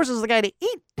Spacey forces the guy to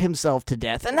eat himself to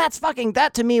death, and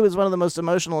that to me was one of the most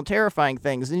emotional and terrifying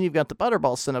things. Then you've got the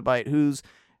Butterball Cenobite, who's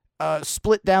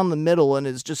split down the middle and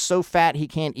is just so fat he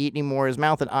can't eat anymore. His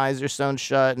mouth and eyes are sewn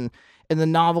shut, and in the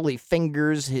novel he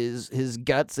fingers his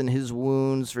guts and his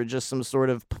wounds for just some sort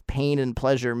of pain and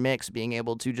pleasure mix, being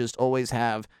able to just always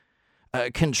have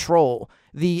control.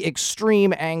 The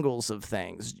extreme angles of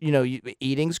things.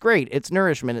 Eating's great. It's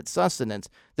nourishment. It's sustenance.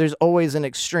 There's always an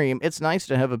extreme. It's nice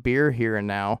to have a beer here and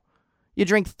now. You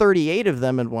drink 38 of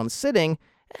them in one sitting.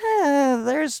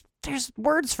 There's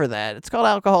words for that. It's called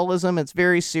alcoholism. It's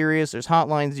very serious. There's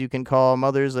hotlines you can call.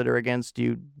 Mothers that are against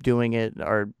you doing it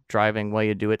are driving while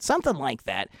you do it. Something like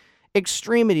that.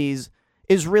 Extremities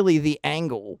is really the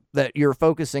angle that you're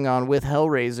focusing on with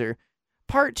Hellraiser.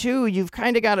 Part 2, you've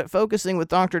kind of got it focusing with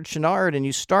Dr. Channard, and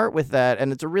you start with that,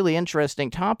 and it's a really interesting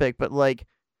topic, but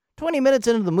 20 minutes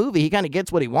into the movie, he kind of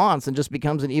gets what he wants and just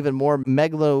becomes an even more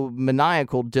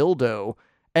megalomaniacal dildo.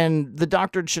 And the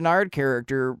Dr. Channard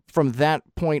character, from that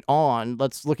point on,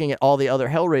 looking at all the other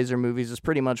Hellraiser movies, is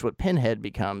pretty much what Pinhead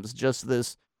becomes. Just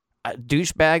this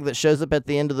douchebag that shows up at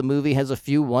the end of the movie, has a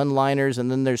few one-liners,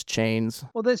 and then there's chains.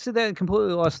 Well, that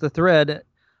completely lost the thread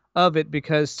of it,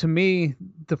 because to me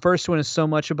the first one is so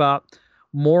much about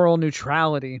moral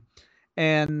neutrality,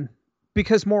 and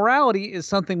because morality is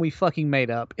something we fucking made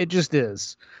up. It just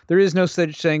is. There is no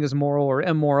such thing as moral or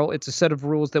immoral. It's a set of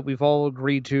rules that we've all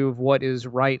agreed to of what is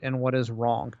right and what is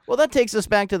wrong. Well, that takes us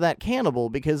back to that cannibal,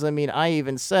 because I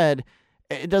even said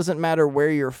it doesn't matter where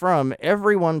you're from.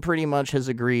 Everyone pretty much has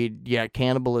agreed, yeah,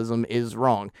 cannibalism is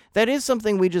wrong. That is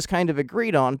something we just kind of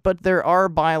agreed on, but there are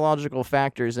biological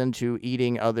factors into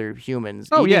eating other humans.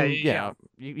 Oh, yeah.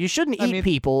 You shouldn't eat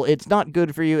people. It's not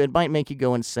good for you. It might make you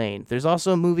go insane. There's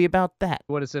also a movie about that.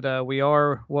 What is it? We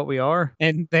Are What We Are?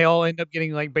 And they all end up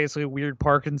getting, basically weird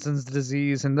Parkinson's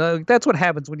disease, and that's what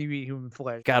happens when you eat human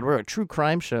flesh. God, we're a true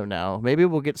crime show now. Maybe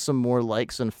we'll get some more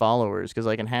likes and followers, because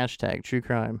I can hashtag true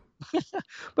crime.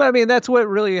 But that's what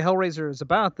really Hellraiser is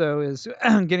about, though, is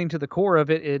getting to the core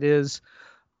of it. It is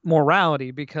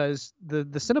morality, because the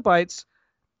Cenobites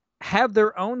have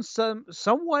their own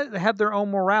somewhat have their own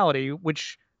morality,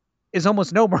 which is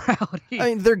almost no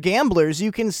morality. They're gamblers.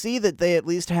 You can see that they at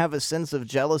least have a sense of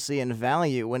jealousy and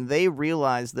value. When they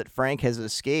realize that Frank has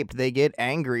escaped, they get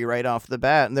angry right off the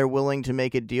bat, and they're willing to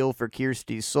make a deal for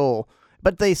Kirsty's soul.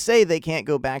 But they say they can't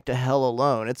go back to hell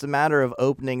alone. It's a matter of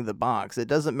opening the box. It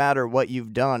doesn't matter what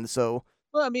you've done. So,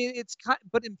 well,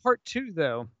 but in part 2,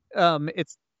 though,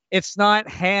 it's not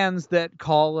hands that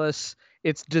call us;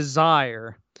 it's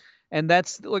desire, and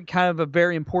that's kind of a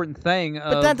very important thing.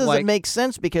 But that doesn't make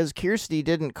sense, because Kirsty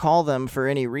didn't call them for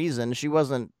any reason. She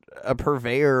wasn't a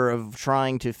purveyor of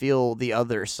trying to feel the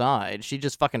other side. She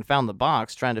just fucking found the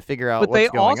box, trying to figure out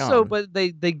what's going on. But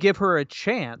they give her a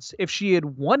chance. If she had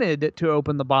wanted to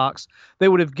open the box, they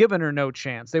would have given her no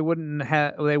chance. They would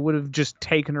have just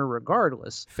taken her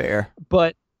regardless. Fair.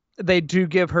 But they do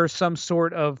give her some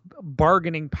sort of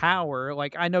bargaining power.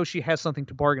 I know she has something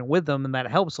to bargain with them, and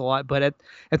that helps a lot. But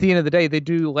at the end of the day, they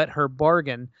do let her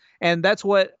bargain. And that's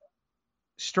what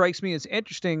strikes me as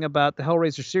interesting about the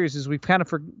Hellraiser series, is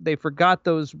they forgot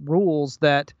those rules,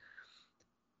 that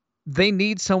they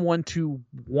need someone to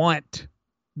want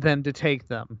them to take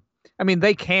them.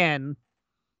 They can,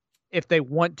 if they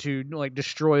want to,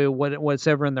 destroy what's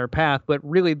ever in their path, but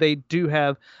really they do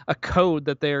have a code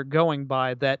that they are going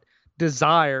by, that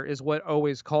desire is what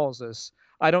always calls us.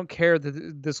 I don't care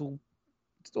that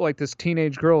this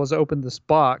teenage girl has opened this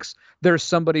box. There's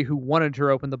somebody who wanted her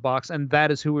to open the box, and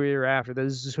that is who we're after.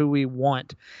 This is who we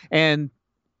want. And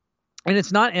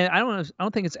it's not, and I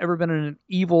don't think it's ever been an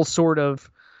evil sort of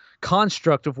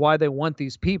construct of why they want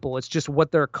these people. It's just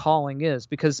what their calling is,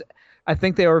 because I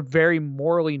think they are very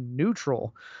morally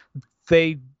neutral.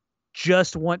 They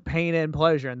just want pain and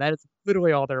pleasure, and that is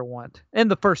literally all they want. In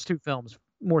the first 2 films,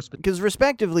 more specific. Because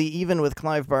respectively, even with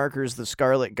Clive Barker's The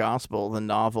Scarlet Gospel, the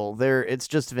novel, it's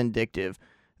just vindictive.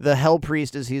 The Hell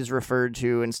Priest, as he's referred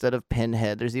to, instead of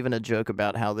Pinhead, there's even a joke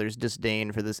about how there's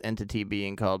disdain for this entity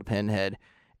being called Pinhead.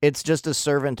 It's just a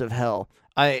servant of hell.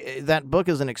 That book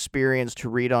is an experience to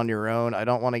read on your own. I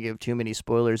don't want to give too many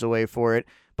spoilers away for it,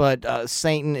 but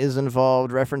Satan is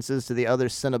involved, references to the other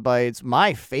Cenobites.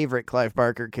 My favorite Clive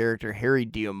Barker character, Harry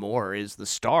D'Amour, is the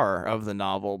star of the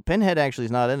novel. Pinhead actually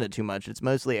is not in it too much. It's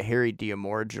mostly a Harry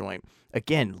D'Amour joint.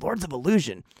 Again, Lords of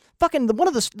Illusion. fucking one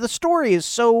of the story is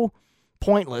so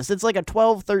pointless. It's like a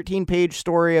 12, 13-page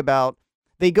story about,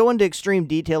 they go into extreme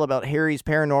detail about Harry's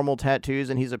paranormal tattoos,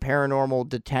 and he's a paranormal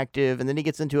detective, and then he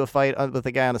gets into a fight with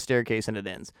a guy on a staircase, and it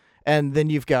ends. And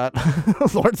then you've got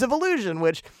Lords of Illusion,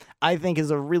 which I think is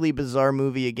a really bizarre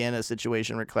movie. Again, a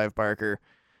situation where Clive Barker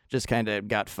just kind of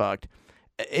got fucked.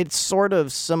 It's sort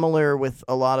of similar with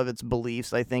a lot of its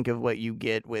beliefs, I think, of what you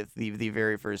get with the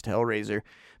very first Hellraiser.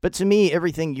 But to me,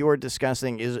 everything you're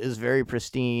discussing is very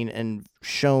pristine and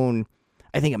shown,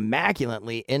 I think,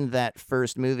 immaculately in that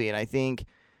first movie. And I think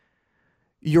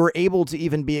you're able to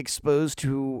even be exposed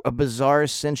to a bizarre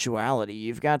sensuality.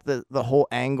 You've got the whole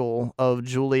angle of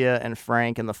Julia and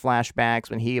Frank and the flashbacks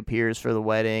when he appears for the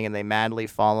wedding and they madly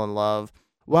fall in love.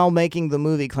 While making the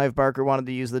movie, Clive Barker wanted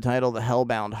to use the title The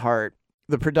Hellbound Heart.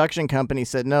 The production company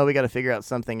said, no, we got to figure out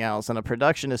something else. And a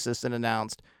production assistant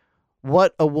announced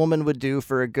what a woman would do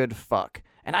for a good fuck.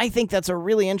 And I think that's a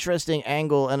really interesting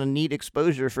angle and a neat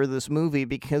exposure for this movie,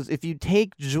 because if you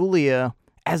take Julia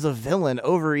as a villain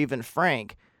over even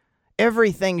Frank,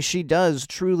 everything she does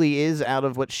truly is out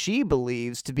of what she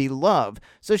believes to be love.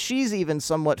 So she's even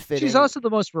somewhat fitting. She's also the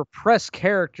most repressed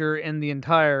character in the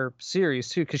entire series,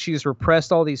 too, because she's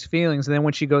repressed all these feelings. And then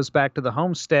when she goes back to the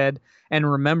homestead and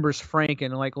remembers Frank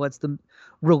and like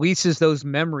releases those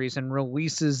memories and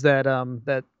releases that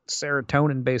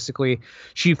serotonin, basically,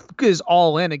 she is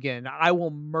all in again. I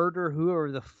will murder whoever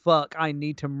the fuck I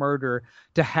need to murder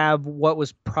to have what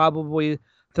was probably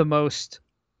the most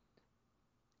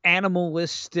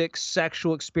animalistic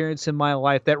sexual experience in my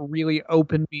life that really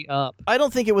opened me up. I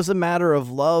don't think it was a matter of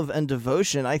love and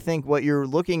devotion. I think what you're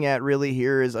looking at really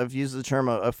here is, I've used the term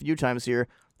a few times here,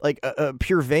 like a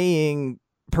purveying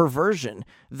perversion,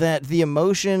 that the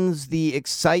emotions, the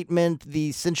excitement,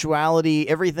 the sensuality,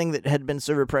 everything that had been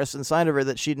so repressed inside of her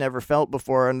that she'd never felt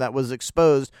before and that was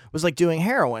exposed was like doing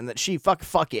heroin, that she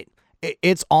fuck it.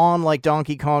 It's on like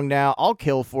Donkey Kong now. I'll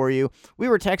kill for you. We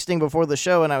were texting before the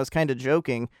show and I was kind of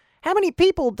joking. How many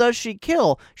people does she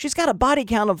kill? She's got a body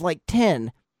count of like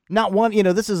 10. Not one,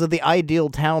 this is the ideal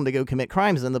town to go commit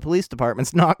crimes in. The police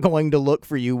department's not going to look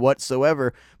for you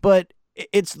whatsoever. But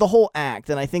it's the whole act,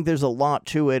 and I think there's a lot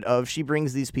to it of she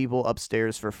brings these people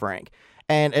upstairs for Frank.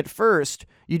 And at first,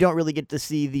 you don't really get to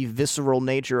see the visceral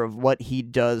nature of what he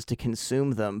does to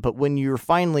consume them. But when you're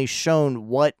finally shown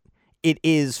what it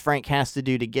is Frank has to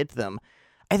do to get them,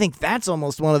 I think that's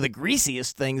almost one of the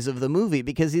greasiest things of the movie,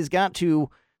 because he's got to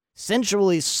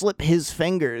sensually slip his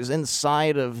fingers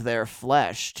inside of their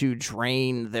flesh to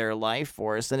drain their life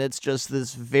force. And it's just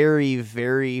this very,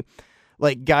 very,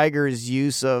 like Geiger's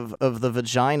use of the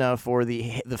vagina for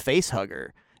the face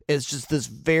hugger. It's just this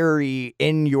very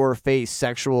in-your-face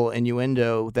sexual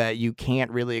innuendo that you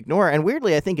can't really ignore. And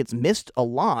weirdly, I think it's missed a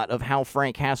lot of how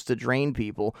Frank has to drain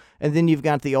people. And then you've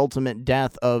got the ultimate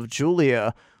death of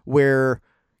Julia, where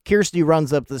Kirsty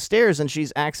runs up the stairs and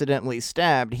she's accidentally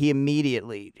stabbed. He had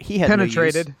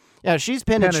penetrated. No use. Yeah, she's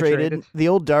penetrated. The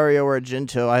old Dario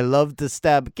Argento, I love to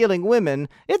stab killing women.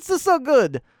 It's so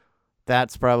good.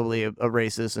 That's probably a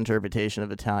racist interpretation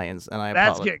of Italians, and I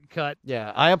apologize. That's getting cut.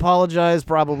 Yeah, I apologize.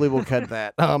 Probably will cut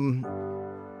that.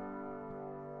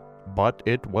 But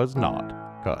it was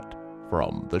not cut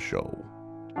from the show.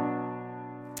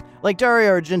 Like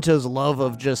Dario Argento's love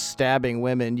of just stabbing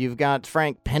women, you've got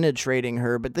Frank penetrating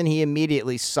her, but then he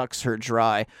immediately sucks her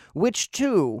dry, which,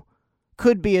 too,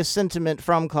 could be a sentiment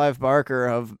from Clive Barker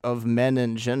of men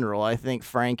in general. I think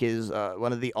Frank is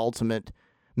one of the ultimate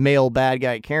male bad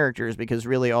guy characters, because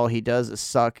really all he does is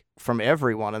suck from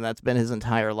everyone, and that's been his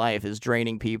entire life, is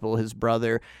draining people. His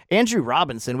brother, Andrew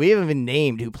Robinson, we haven't even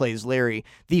named who plays Larry,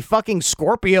 the fucking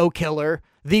Scorpio killer,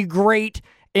 the great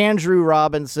Andrew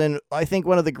Robinson. I think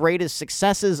one of the greatest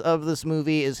successes of this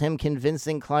movie is him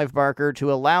convincing Clive Barker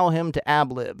to allow him to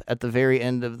ad-lib at the very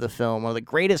end of the film. One of the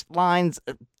greatest lines,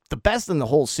 the best in the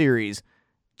whole series,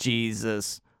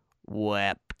 Jesus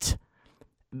wept.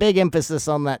 Big emphasis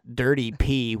on that dirty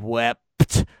P,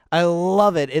 wept. I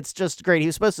love it. It's just great. He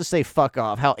was supposed to say fuck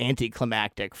off. How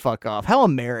anticlimactic, fuck off. How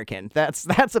American. That's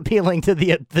appealing to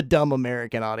the dumb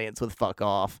American audience with fuck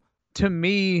off. To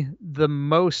me, the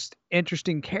most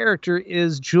interesting character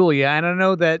is Julia. And I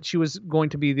know that she was going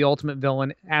to be the ultimate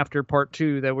villain after part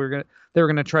 2, that they were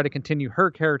going to try to continue her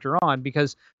character on,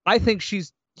 because I think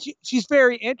she's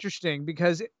very interesting,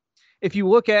 because if you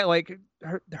look at like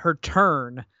her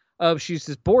turn of, she's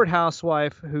this bored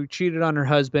housewife who cheated on her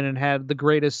husband and had the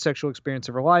greatest sexual experience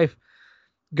of her life,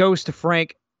 goes to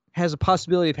Frank, has a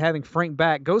possibility of having Frank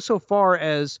back, goes so far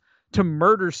as to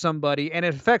murder somebody, and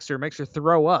it affects her, makes her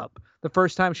throw up the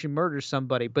first time she murders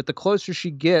somebody. But the closer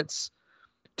she gets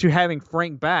to having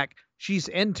Frank back, she's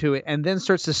into it, and then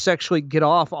starts to sexually get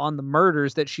off on the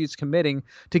murders that she's committing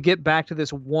to get back to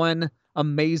this one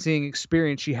amazing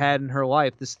experience she had in her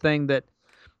life, this thing that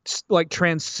like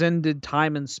transcended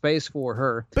time and space for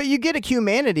her. But you get a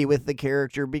humanity with the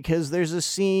character, because there's a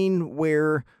scene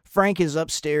where Frank is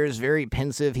upstairs, very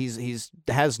pensive. He's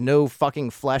has no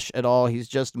fucking flesh at all. He's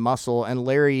just muscle. And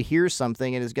Larry hears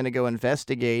something and is going to go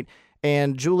investigate.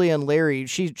 And Julia and Larry,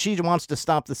 she wants to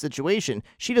stop the situation.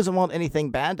 She doesn't want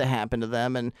anything bad to happen to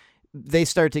them. And they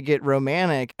start to get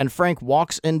romantic. And Frank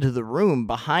walks into the room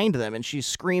behind them, and she's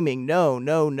screaming, "No,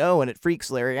 no, no!" And it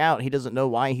freaks Larry out. He doesn't know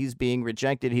why he's being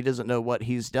rejected. He doesn't know what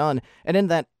he's done. And in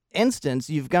that instance,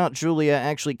 you've got Julia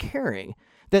actually caring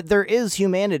that there is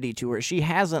humanity to her. She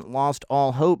hasn't lost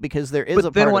all hope, because there is a part of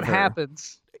her. But then what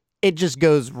happens? It just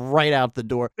goes right out the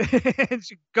door.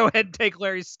 Go ahead and take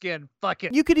Larry's skin. Fuck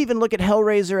it. You could even look at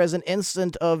Hellraiser as an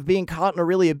instant of being caught in a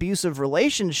really abusive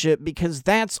relationship, because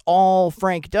that's all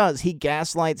Frank does. He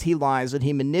gaslights, he lies, and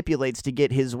he manipulates to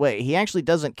get his way. He actually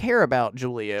doesn't care about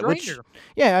Julia.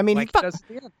 Yeah, I mean, like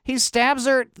he stabs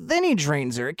her, then he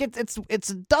drains her. It's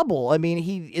double. I mean,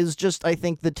 he is just, I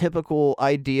think, the typical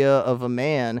idea of a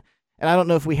man. And I don't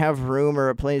know if we have room or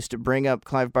a place to bring up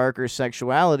Clive Barker's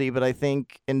sexuality, but I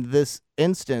think in this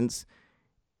instance,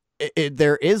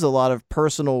 there is a lot of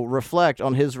personal reflect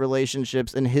on his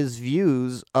relationships and his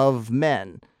views of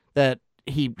men, that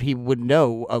he would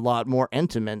know a lot more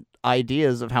intimate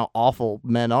ideas of how awful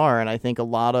men are. And I think a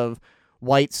lot of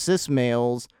white cis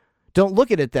males don't look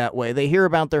at it that way. They hear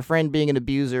about their friend being an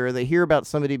abuser, or they hear about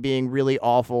somebody being really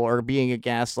awful or being a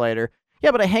gaslighter. Yeah,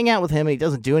 but I hang out with him and he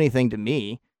doesn't do anything to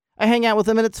me. I hang out with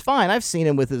him and it's fine. I've seen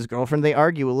him with his girlfriend. They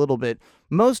argue a little bit.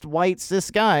 Most cis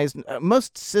guys, we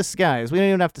don't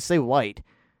even have to say white,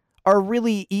 are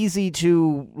really easy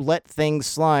to let things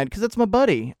slide, because it's my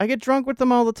buddy. I get drunk with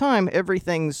them all the time.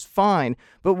 Everything's fine.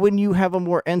 But when you have a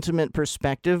more intimate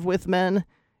perspective with men,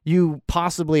 you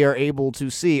possibly are able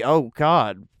to see, oh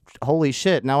God, holy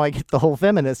shit, now I get the whole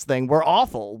feminist thing. We're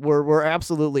awful. We're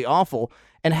absolutely awful.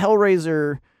 And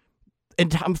Hellraiser,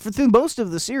 and through most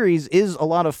of the series, is a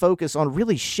lot of focus on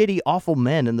really shitty, awful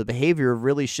men and the behavior of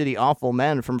really shitty, awful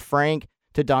men. From Frank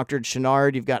to Dr.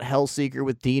 Channard, you've got Hellseeker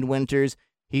with Dean Winters.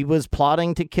 He was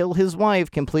plotting to kill his wife,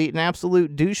 complete and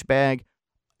absolute douchebag.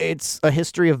 It's a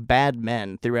history of bad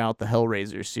men throughout the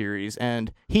Hellraiser series,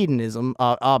 and hedonism,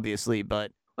 obviously,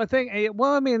 but... I think,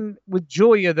 well, I mean, with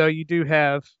Julia, though, you do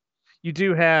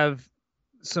have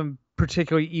some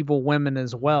particularly evil women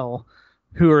as well,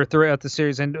 who are throughout the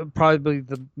series, and probably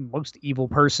the most evil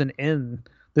person in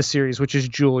the series, which is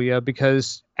Julia,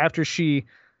 because after she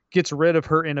gets rid of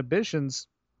her inhibitions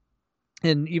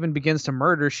and even begins to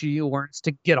murder, she learns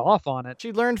to get off on it.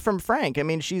 She learned from Frank. I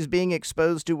mean, she's being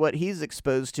exposed to what he's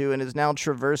exposed to and is now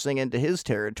traversing into his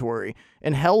territory.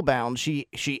 In Hellbound,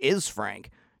 she is Frank.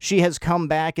 She has come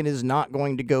back and is not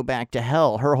going to go back to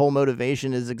hell. Her whole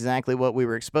motivation is exactly what we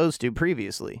were exposed to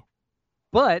previously.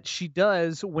 But she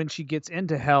does, when she gets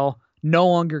into hell, no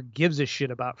longer gives a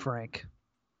shit about Frank.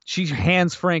 She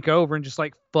hands Frank over and just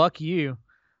like, fuck you.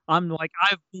 I've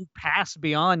moved past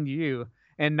beyond you,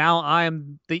 and now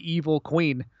I'm the evil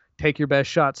queen. Take your best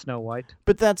shot, Snow White.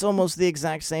 But that's almost the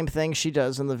exact same thing she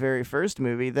does in the very first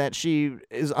movie, that she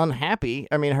is unhappy.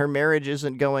 I mean, her marriage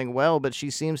isn't going well, but she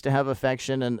seems to have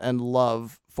affection and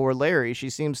love for Larry. She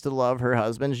seems to love her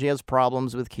husband. She has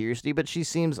problems with Kirsty, but she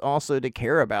seems also to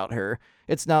care about her.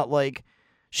 It's not like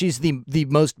she's the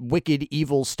most wicked,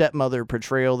 evil stepmother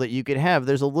portrayal that you could have.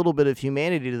 There's a little bit of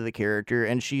humanity to the character,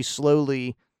 and she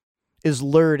slowly is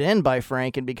lured in by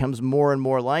Frank and becomes more and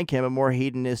more like him and more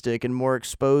hedonistic and more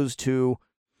exposed to,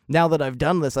 now that I've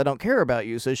done this, I don't care about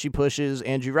you. So she pushes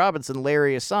Andrew Robinson,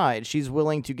 Larry, aside. She's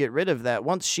willing to get rid of that.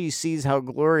 Once she sees how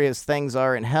glorious things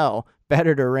are in hell,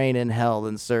 better to reign in hell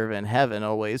than serve in heaven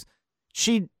always,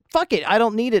 fuck it, I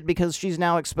don't need it, because she's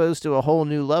now exposed to a whole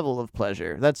new level of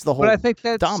pleasure. That's the whole domino effect.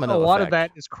 But I think that's a lot of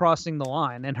that is crossing the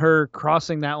line, and her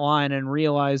crossing that line and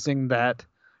realizing that,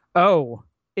 oh,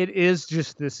 it is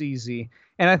just this easy.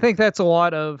 And I think that's a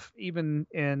lot of, even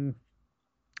in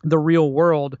the real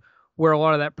world, where a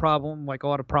lot of that problem, like a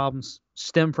lot of problems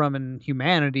stem from in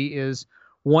humanity, is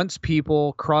once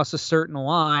people cross a certain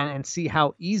line and see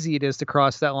how easy it is to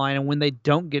cross that line, and when they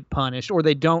don't get punished, or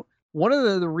they don't, one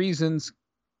of the reasons,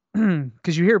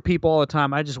 because you hear people all the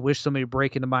time, I just wish somebody would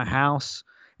break into my house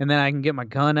and then I can get my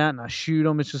gun out and I shoot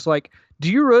them. It's just like, do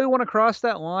you really want to cross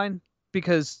that line?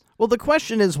 because Well, the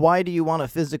question is, why do you want to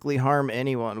physically harm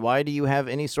anyone? Why do you have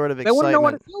any sort of they excitement? want to know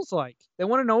what it feels like. They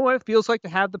want to know what it feels like to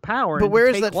have the power. But and where to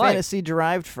is take that life. fantasy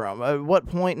derived from? At what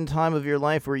point in time of your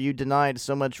life were you denied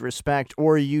so much respect,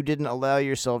 or you didn't allow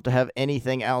yourself to have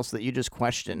anything else that you just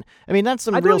question? I mean, that's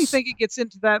some I real... don't even think it gets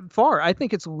into that far. I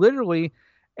think it's literally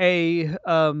a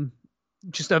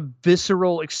just a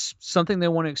visceral something they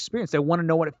want to experience. They want to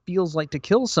know what it feels like to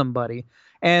kill somebody.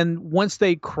 And once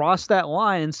they cross that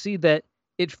line and see that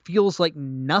it feels like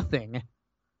nothing,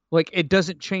 like it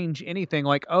doesn't change anything,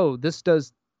 like, oh, this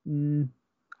does, I'm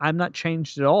not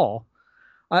changed at all.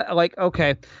 Like,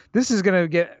 okay, this is going to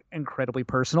get incredibly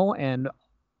personal and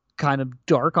kind of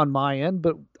dark on my end,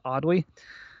 but oddly,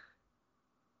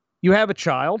 you have a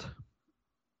child,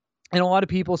 and a lot of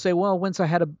people say, well, once I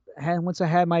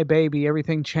had my baby,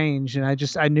 everything changed, and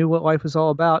I knew what life was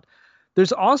all about.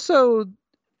 There's also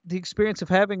the experience of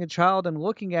having a child and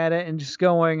looking at it and just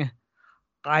going,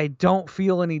 I don't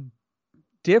feel any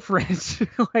different.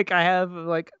 Like I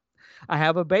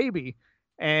have a baby,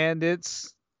 and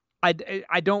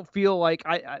I don't feel like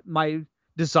my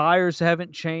desires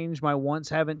haven't changed, my wants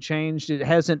haven't changed. It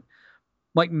hasn't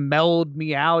like mellowed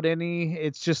me out any.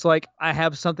 It's just like I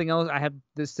have something else. I have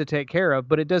this to take care of,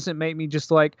 but it doesn't make me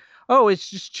just like, oh, it's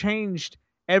just changed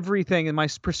everything in my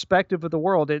perspective of the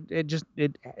world.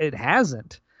 It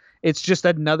hasn't. It's just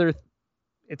another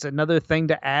thing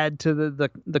to add to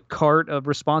the cart of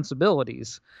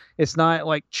responsibilities. It's not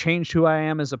like changed who I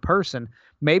am as a person.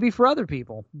 Maybe for other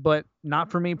people, but not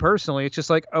for me personally. It's just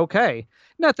like, okay,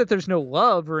 not that there's no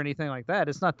love or anything like that.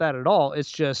 It's not that at all.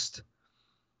 It's just,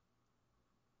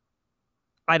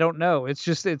 I don't know. It's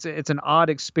just, it's an odd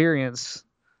experience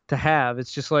to have.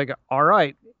 It's just like, all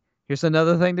right, here's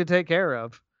another thing to take care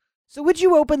of. So would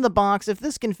you open the box if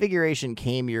this configuration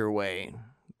came your way?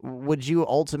 Would you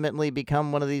ultimately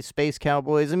become one of these space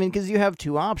cowboys? I mean, because you have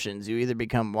two options. You either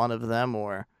become one of them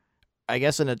or, I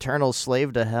guess, an eternal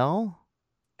slave to hell?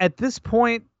 At this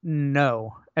point,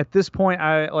 no. At this point,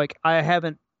 I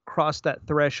haven't crossed that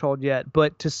threshold yet.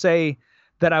 But to say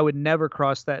that I would never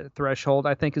cross that threshold,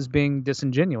 I think is being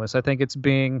disingenuous. I think it's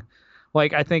being,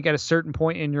 like, I think at a certain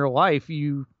point in your life,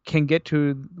 you can get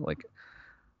to, like,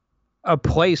 a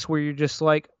place where you're just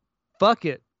like, fuck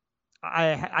it.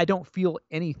 I don't feel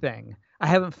anything. I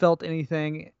haven't felt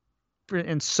anything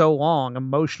in so long,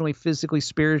 emotionally, physically,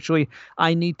 spiritually.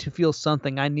 I need to feel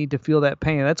something. I need to feel that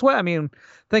pain. That's what I mean.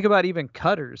 Think about even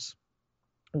cutters.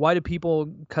 Why do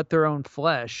people cut their own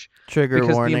flesh? Trigger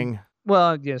warning.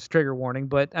 Well, yes, trigger warning.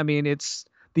 But I mean, it's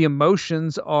the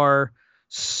emotions are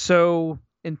so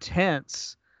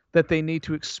intense that they need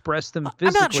to express them physically.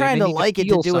 I'm not trying to like it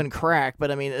to doing something. crack,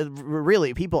 but I mean,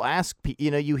 really, people ask,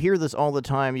 you hear this all the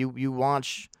time. You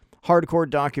watch hardcore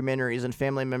documentaries and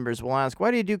family members will ask, why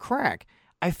do you do crack?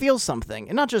 I feel something.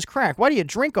 And not just crack. Why do you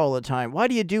drink all the time? Why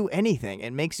do you do anything?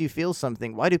 It makes you feel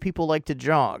something. Why do people like to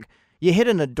jog? You hit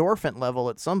an endorphin level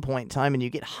at some point in time and you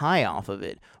get high off of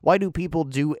it. Why do people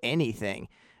do anything?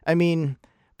 I mean,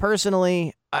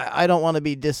 personally, I don't want to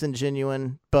be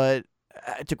disingenuous, but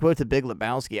to quote the Big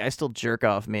Lebowski, I still jerk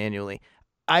off manually.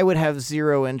 I would have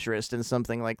zero interest in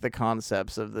something like the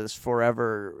concepts of this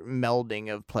forever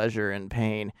melding of pleasure and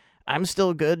pain. I'm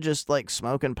still good just like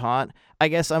smoking pot. I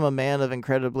guess I'm a man of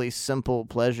incredibly simple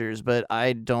pleasures, but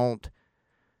I don't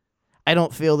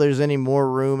feel there's any more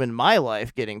room in my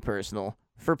life, getting personal,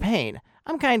 for pain.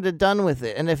 I'm kind of done with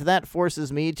it, and if that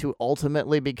forces me to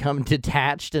ultimately become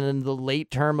detached and in the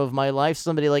late term of my life,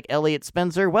 somebody like Elliot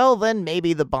Spencer, well, then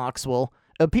maybe the box will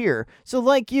appear. So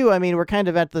like you, I mean, we're kind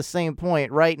of at the same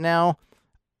point. Right now,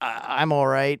 I'm all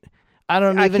right. I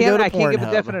don't even go to Pornhub. I can't give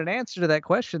a definite answer to that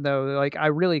question, though. Like, I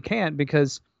really can't,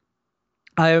 because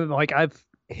I've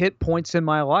hit points in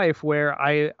my life where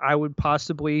I would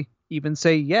possibly even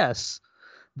say yes,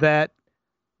 that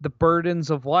the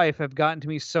burdens of life have gotten to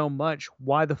me so much.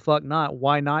 Why the fuck not?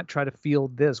 Why not try to feel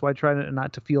this? Why try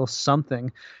not to feel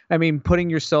something? I mean, putting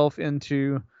yourself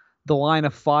into the line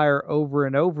of fire over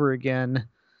and over again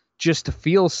just to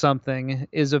feel something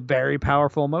is a very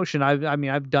powerful emotion.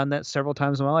 I've done that several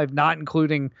times in my life, not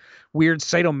including weird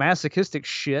sadomasochistic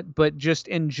shit, but just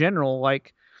in general,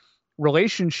 like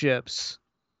relationships.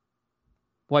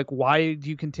 Like, why do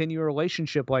you continue a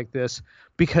relationship like this?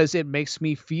 Because it makes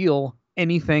me feel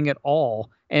anything at all.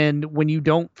 And when you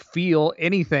don't feel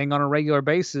anything on a regular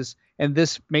basis, and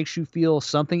this makes you feel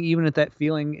something, even if that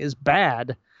feeling is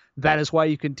bad, that is why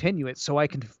you continue it, so I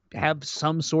can have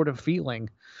some sort of feeling.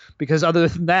 Because other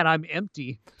than that, I'm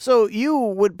empty. So you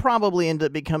would probably end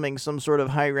up becoming some sort of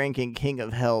high-ranking king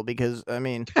of hell, because, I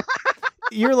mean,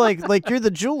 you're like you're the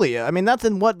Julia. I mean, that's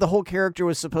in what the whole character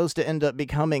was supposed to end up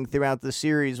becoming throughout the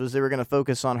series, was they were going to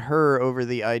focus on her over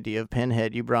the idea of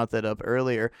Pinhead. You brought that up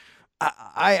earlier.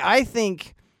 I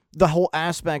think the whole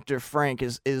aspect of Frank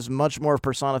is much more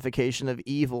personification of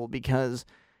evil because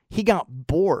he got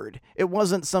bored. It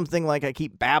wasn't something like I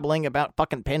keep babbling about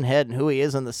fucking Pinhead and who he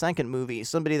is in the second movie.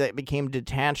 Somebody that became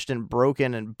detached and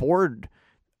broken and bored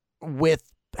with...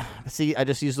 See, I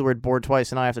just used the word bored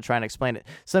twice, and now I have to try and explain it.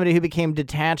 Somebody who became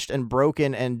detached and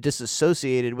broken and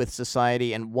disassociated with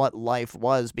society and what life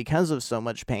was because of so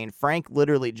much pain. Frank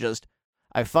literally just,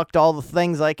 I fucked all the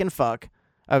things I can fuck.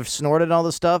 I've snorted all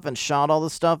the stuff and shot all the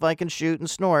stuff I can shoot and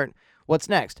snort. What's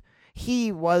next?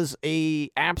 He was a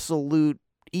absolute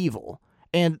evil.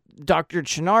 And Dr.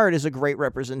 Channard is a great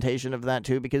representation of that,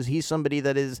 too, because he's somebody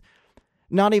that is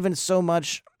not even so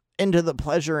much into the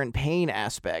pleasure and pain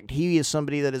aspect. He is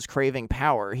somebody that is craving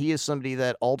power. He is somebody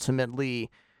that ultimately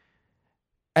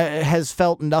has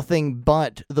felt nothing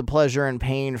but the pleasure and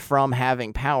pain from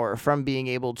having power, from being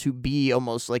able to be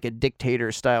almost like a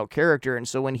dictator-style character. And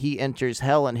so when he enters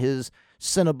hell and his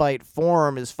Cenobite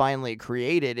form is finally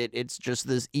created, it's just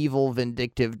this evil,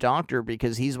 vindictive doctor,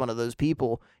 because he's one of those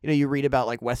people, you read about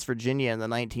like West Virginia in the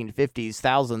 1950s,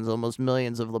 thousands, almost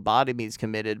millions of lobotomies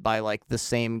committed by like the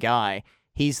same guy.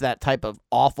 He's that type of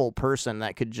awful person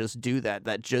that could just do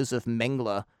that Joseph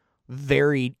Mengele,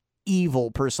 very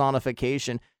evil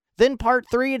personification. Then part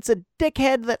 3, it's a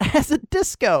dickhead that has a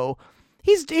disco.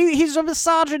 He's a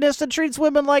misogynist that treats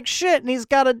women like shit, and he's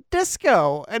got a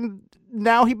disco. And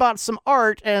now he bought some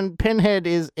art, and Pinhead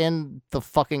is in the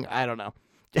fucking, I don't know.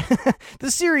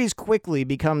 The series quickly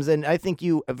becomes, and I think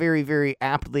you very, very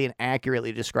aptly and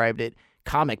accurately described it,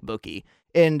 comic booky.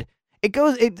 And it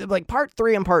goes, like part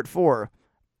 3 and part 4,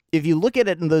 if you look at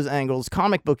it in those angles,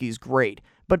 comic booky's great.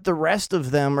 But the rest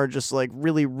of them are just like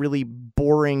really, really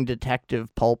boring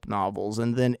detective pulp novels.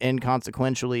 And then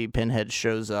inconsequentially, Pinhead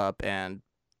shows up and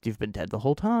you've been dead the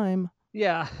whole time.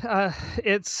 Yeah,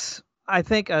 it's, I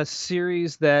think, a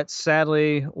series that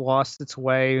sadly lost its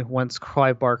way once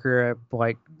Clive Barker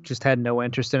just had no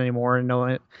interest in it anymore and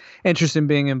no interest in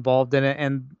being involved in it.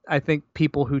 And I think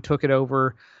people who took it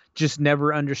over just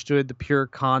never understood the pure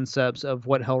concepts of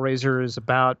what Hellraiser is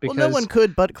about. Because no one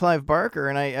could but Clive Barker,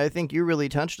 and I think you really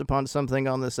touched upon something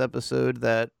on this episode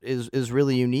that is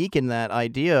really unique in that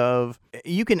idea of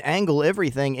you can angle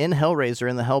everything in Hellraiser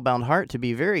and the Hellbound Heart to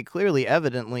be very clearly,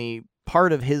 evidently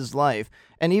part of his life.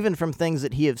 And even from things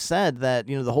that he have said that,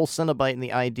 the whole Cenobite and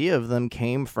the idea of them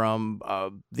came from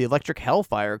the Electric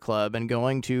Hellfire Club and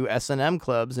going to S&M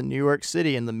clubs in New York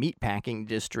City in the meatpacking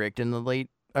district in the late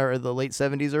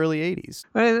 70s, early 80s.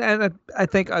 And I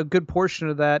think a good portion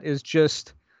of that is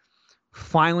just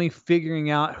finally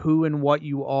figuring out who and what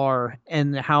you are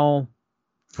and how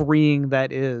freeing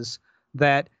that is.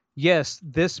 That, yes,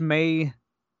 this may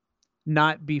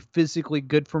not be physically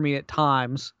good for me at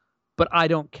times, but I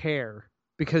don't care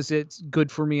because it's good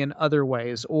for me in other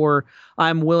ways. Or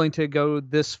I'm willing to go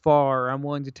this far. I'm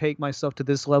willing to take myself to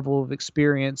this level of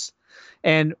experience.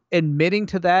 And admitting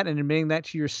to that and admitting that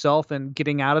to yourself and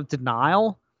getting out of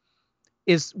denial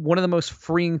is one of the most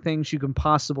freeing things you can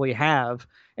possibly have,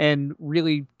 and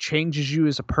really changes you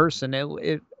as a person.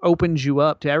 It opens you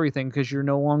up to everything because you're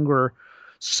no longer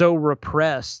so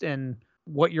repressed and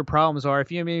what your problems are.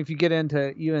 If you get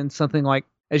into even something like,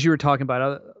 as you were talking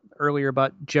about earlier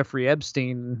about Jeffrey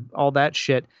Epstein and all that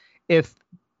shit, if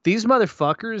these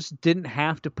motherfuckers didn't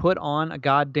have to put on a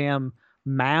goddamn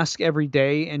mask every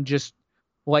day and just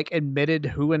admitted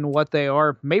who and what they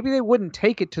are, maybe they wouldn't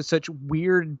take it to such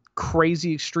weird,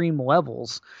 crazy, extreme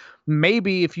levels.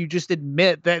 Maybe if you just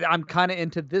admit that I'm kind of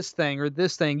into this thing or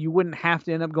this thing, you wouldn't have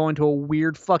to end up going to a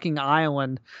weird fucking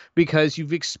island because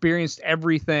you've experienced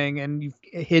everything and you've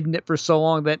hidden it for so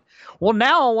long that, well,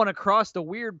 now I want to cross the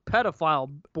weird pedophile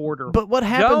border. But what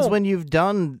happens when you've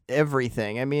done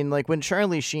everything? I mean, like when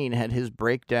Charlie Sheen had his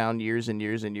breakdown years and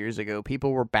years and years ago,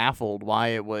 people were baffled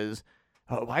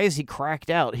why is he cracked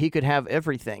out? He could have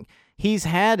everything. He's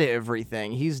had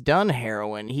everything. He's done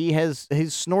heroin. He's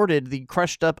snorted the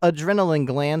crushed up adrenaline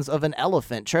glands of an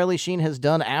elephant. Charlie Sheen has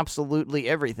done absolutely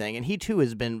everything. And he too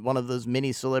has been one of those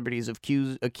many celebrities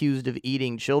accused of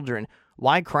eating children.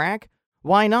 Why crack?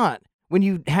 Why not? When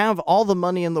you have all the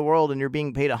money in the world and you're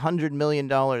being paid $100 million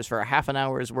for a half an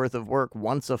hour's worth of work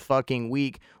once a fucking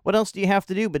week, what else do you have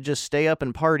to do but just stay up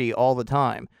and party all the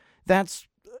time? That's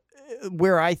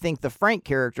where I think the Frank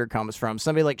character comes from.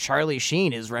 Somebody like Charlie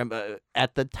Sheen is,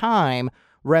 at the time,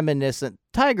 reminiscent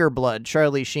Tiger Blood,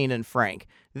 Charlie Sheen and Frank.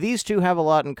 These two have a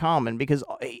lot in common because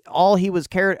all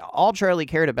Charlie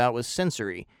cared about was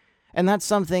sensory. And that's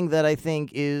something that I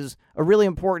think is a really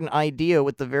important idea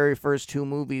with the very first two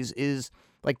movies is,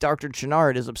 like, Dr.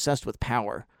 Channard is obsessed with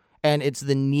power. And it's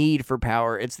the need for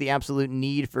power. It's the absolute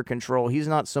need for control. He's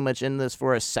not so much in this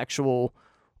for a sexual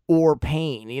or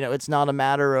pain. You know, it's not a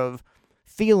matter of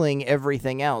feeling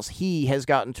everything else. He has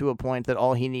gotten to a point that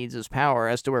all he needs is power,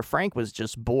 as to where Frank was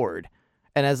just bored.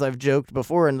 And as I've joked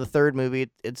before, in the third movie,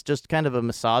 it's just kind of a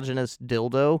misogynist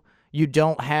dildo. You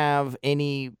don't have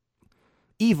any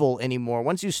evil anymore.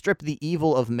 Once you strip the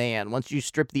evil of man, once you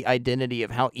strip the identity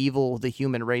of how evil the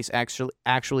human race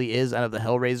actually is out of the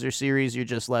Hellraiser series, you're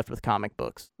just left with comic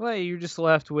books. Well, you're just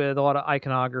left with a lot of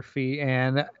iconography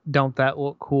and don't that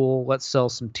look cool? Let's sell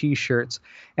some t-shirts.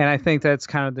 And I think that's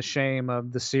kind of the shame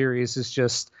of the series is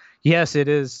just, yes, it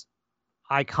is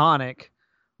iconic,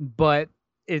 but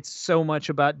it's so much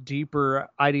about deeper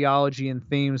ideology and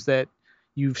themes that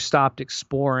you've stopped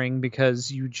exploring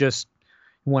because you just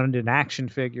wanted an action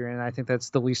figure. And I think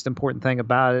that's the least important thing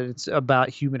about it. It's about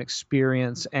human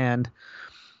experience and,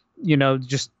 you know,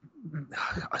 just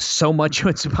so much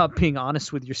it's about being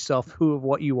honest with yourself, who of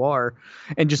what you are,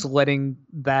 and just letting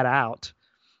that out.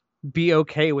 Be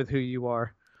okay with who you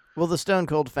are. Well, the Stone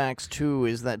Cold facts, too,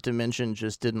 is that Dimension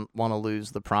just didn't want to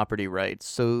lose the property rights.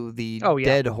 So the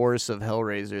dead horse of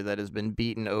Hellraiser that has been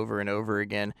beaten over and over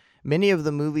again, many of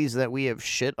the movies that we have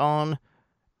shit on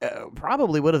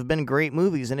probably would have been great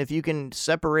movies. And if you can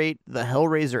separate the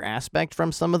Hellraiser aspect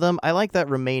from some of them, I like that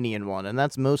Romanian one, and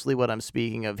that's mostly what I'm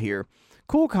speaking of here.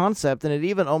 Cool concept, and it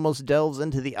even almost delves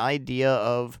into the idea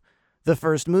of the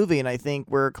first movie, and I think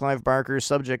where Clive Barker's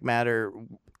subject matter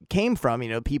came from, you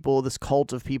know, people, this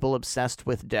cult of people obsessed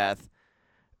with death,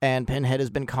 and Pinhead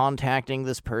has been contacting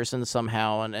this person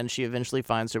somehow, and she eventually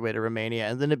finds her way to Romania,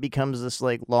 and then it becomes this,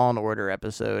 like, Law and Order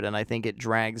episode, and I think it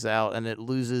drags out, and it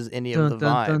loses any of the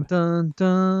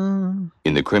vibe.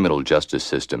 In the criminal justice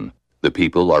system, the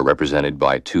people are represented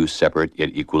by two separate yet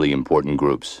equally important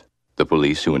groups: the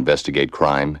police who investigate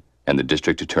crime, and the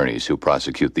district attorneys who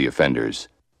prosecute the offenders.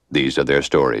 These are their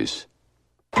stories.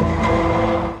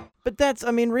 But that's, I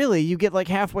mean, really, you get like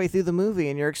halfway through the movie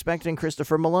and you're expecting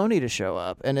Christopher Maloney to show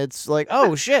up, and it's like,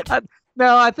 oh, shit.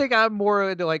 No, I think I'm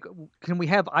more into, like, can we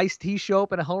have Ice-T show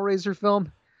up in a Hellraiser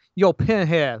film? Yo,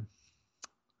 Pinhead,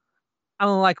 I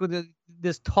don't like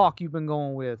this talk you've been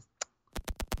going with.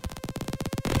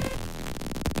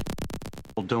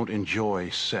 People don't enjoy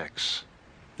sex.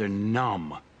 They're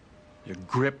numb. They're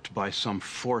gripped by some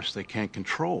force they can't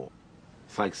control.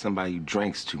 It's like somebody who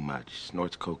drinks too much,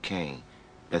 snorts cocaine.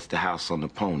 That's the house on the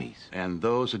ponies. And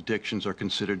those addictions are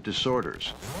considered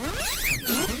disorders.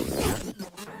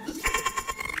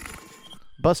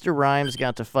 Busta Rhymes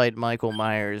got to fight Michael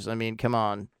Myers. I mean, come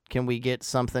on. Can we get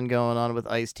something going on with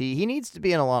Ice-T? He needs to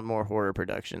be in a lot more horror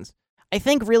productions. I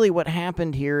think really what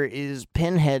happened here is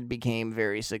Pinhead became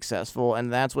very successful, and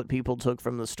that's what people took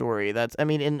from the story. That's, I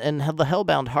mean, in The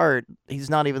Hellbound Heart, he's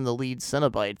not even the lead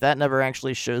Cenobite. That never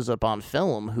actually shows up on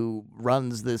film, who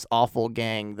runs this awful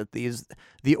gang that is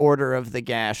the Order of the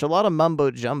Gash. A lot of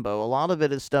mumbo-jumbo. A lot of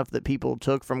it is stuff that people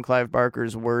took from Clive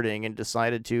Barker's wording and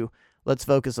decided to, let's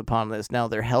focus upon this. Now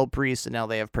they're hell priests, and now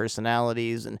they have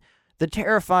personalities, and the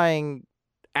terrifying...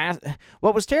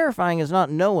 What was terrifying is not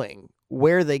knowing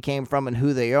where they came from and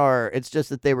who they are. It's just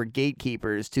that they were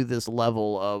gatekeepers to this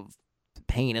level of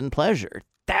pain and pleasure.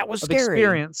 That was scary.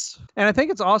 Experience. And I think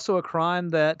it's also a crime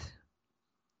that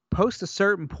post a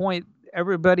certain point,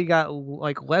 everybody got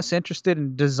like less interested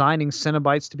in designing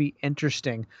Cenobites to be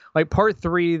interesting. Like part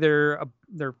 3, they're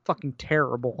fucking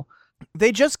terrible.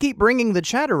 They just keep bringing the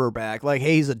Chatterer back. Like,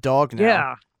 hey, he's a dog now.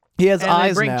 Yeah. He has eyes now.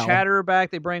 They bring now. Chatterer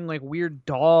back. They bring like weird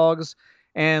dogs.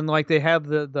 And like they have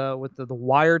the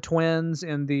Wire twins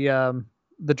and the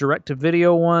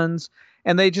direct-to-video ones,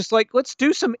 and they just like, let's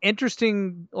do some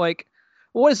interesting, like,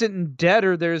 what is it in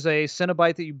Deader? There's a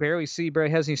Cenobite that you barely see, barely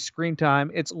has any screen time.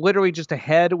 It's literally just a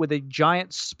head with a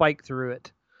giant spike through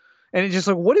it, and it's just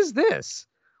like, what is this?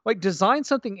 Like, design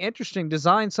something interesting.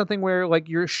 Design something where like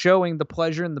you're showing the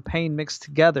pleasure and the pain mixed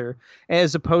together,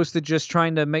 as opposed to just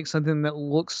trying to make something that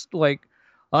looks like,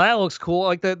 oh, that looks cool.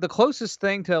 Like the closest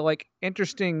thing to like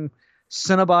interesting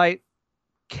Cenobite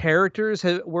characters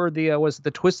were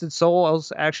the Twisted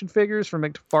Souls action figures from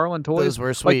McFarlane Toys. Those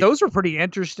were sweet. Like those were pretty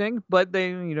interesting, but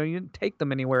they, you didn't take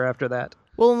them anywhere after that.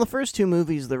 Well, in the first two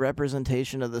movies, the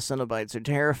representation of the Cenobites are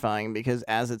terrifying because,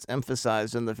 as it's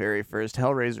emphasized in the very first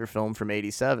Hellraiser film from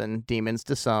 '87, demons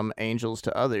to some, angels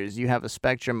to others, you have a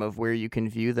spectrum of where you can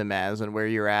view them as and where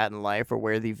you're at in life, or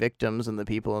where the victims and the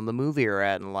people in the movie are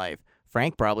at in life.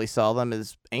 Frank probably saw them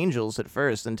as angels at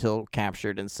first until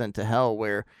captured and sent to hell,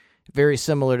 where very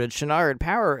similar to Channard.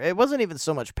 Power, it wasn't even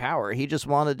so much power. He just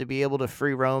wanted to be able to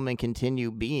free roam and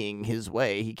continue being his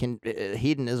way.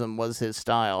 Hedonism was his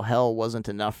style. Hell wasn't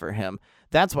enough for him.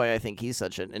 That's why I think he's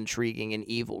such an intriguing and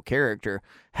evil character.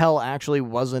 Hell actually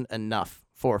wasn't enough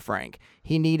for Frank.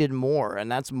 He needed more, and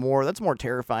that's more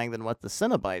terrifying than what the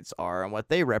Cenobites are and what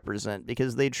they represent,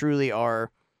 because they truly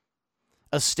are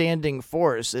a standing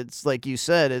force. It's like you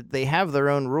said, they have their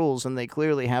own rules and they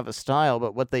clearly have a style,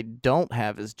 but what they don't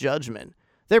have is judgment.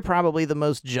 They're probably the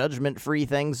most judgment-free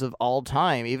things of all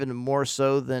time, even more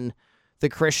so than the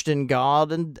Christian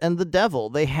God and the devil.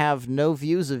 They have no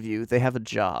views of you. They have a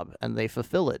job, and they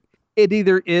fulfill it. It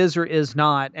either is or is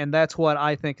not, and that's what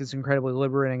I think is incredibly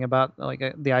liberating about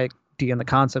the idea and the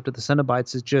concept of the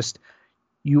Cenobites is just,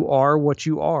 you are what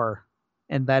you are,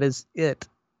 and that is it.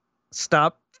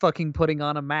 Stop fucking putting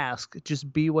on a mask.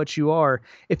 Just be what you are.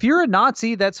 If you're a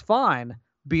Nazi, that's fine.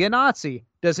 Be a Nazi.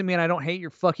 Doesn't mean I don't hate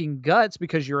your fucking guts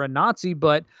because you're a Nazi,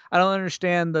 but I don't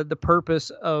understand the purpose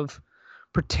of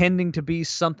pretending to be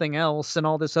something else and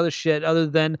all this other shit other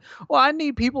than, well, I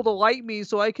need people to like me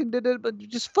so I can do it, but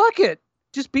just fuck it.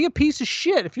 Just be a piece of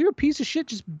shit. If you're a piece of shit,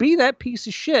 just be that piece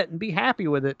of shit and be happy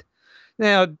with it.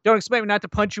 Now, don't expect me not to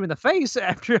punch you in the face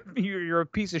after you're a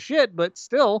piece of shit, but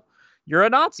still, you're a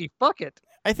Nazi. Fuck it.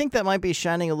 I think that might be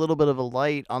shining a little bit of a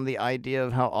light on the idea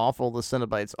of how awful the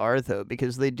Cenobites are, though,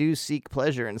 because they do seek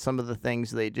pleasure in some of the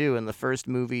things they do. In the first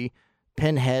movie,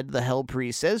 Pinhead, the Hell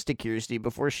Priest, says to Kirsty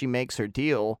before she makes her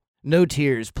deal, "No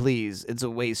tears, please. It's a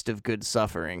waste of good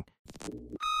suffering."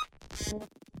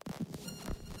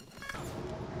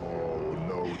 Oh,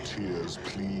 no tears,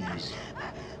 please.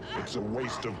 It's a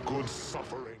waste of good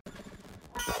suffering.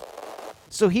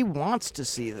 So he wants to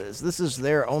see this. This is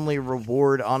their only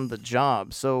reward on the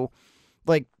job. So,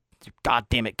 like, God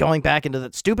damn it, going back into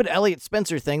that stupid Elliot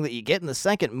Spencer thing that you get in the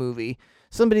second movie,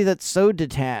 somebody that's so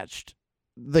detached,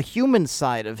 the human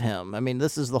side of him, I mean,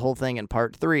 this is the whole thing in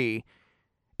part 3,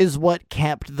 is what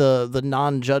kept the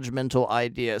non-judgmental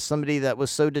idea. Somebody that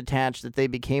was so detached that they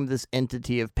became this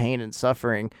entity of pain and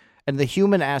suffering. And the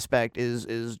human aspect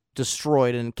is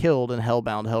destroyed and killed in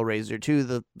Hellbound Hellraiser 2.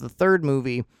 The third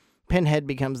movie, Pinhead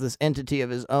becomes this entity of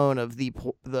his own, of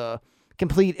the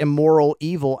complete immoral,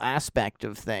 evil aspect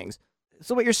of things.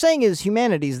 So what you're saying is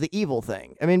humanity's the evil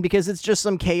thing. I mean, because it's just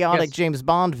some chaotic James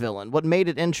Bond villain. What made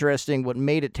it interesting, what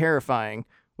made it terrifying,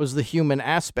 was the human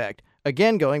aspect.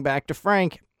 Again, going back to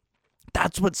Frank,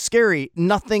 that's what's scary.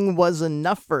 Nothing was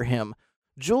enough for him.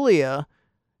 Julia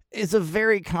is a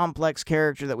very complex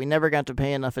character that we never got to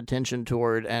pay enough attention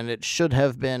toward, and it should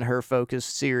have been her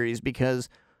focused series, because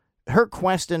her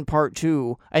quest in part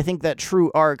 2, I think that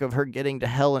true arc of her getting to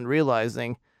hell and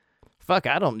realizing, fuck,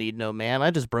 I don't need no man.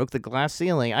 I just broke the glass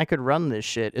ceiling. I could run this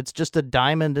shit. It's just a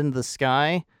diamond in the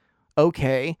sky.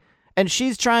 Okay. And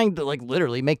she's trying to, like,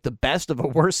 literally make the best of a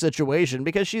worse situation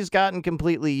because she's gotten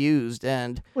completely used.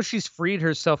 And well, she's freed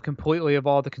herself completely of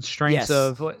all the constraints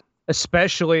of,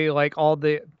 especially like all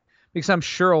the, because I'm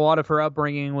sure a lot of her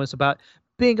upbringing was about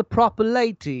being a proper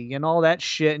lady and all that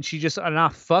shit, and she just, nah,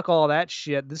 fuck all that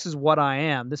shit. This is what I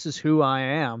am. This is who I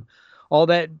am. All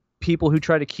that people who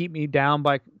try to keep me down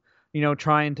by,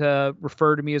 trying to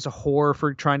refer to me as a whore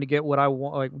for trying to get what I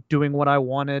want, like doing what I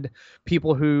wanted.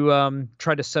 People who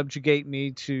try to subjugate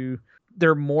me to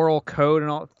their moral code and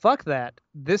all. Fuck that.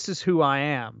 This is who I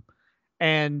am.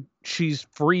 And she's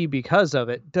free because of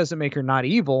it. Doesn't make her not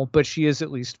evil, but she is at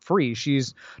least free.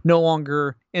 She's no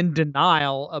longer in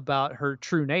denial about her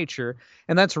true nature.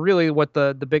 And that's really what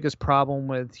the biggest problem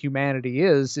with humanity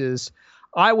is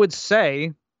I would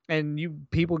say, and you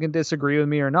people can disagree with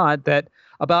me or not, that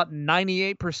about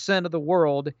 98% of the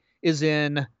world is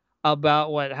in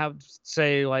about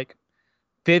like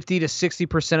 50 to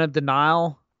 60% of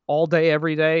denial all day,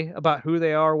 every day, about who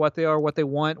they are, what they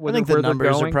want. I think the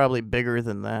numbers are probably bigger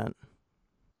than that.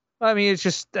 I mean, it's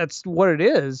just, that's what it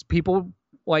is. People,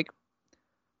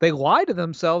 they lie to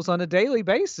themselves on a daily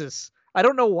basis. I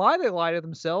don't know why they lie to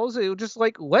themselves. It would just,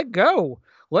 let go.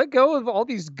 Let go of all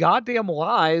these goddamn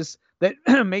lies that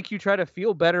make you try to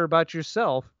feel better about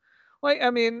yourself. One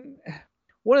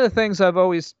of the things I've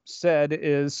always said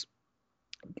is,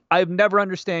 I've never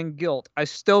understand guilt. I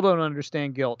still don't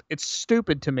understand guilt. It's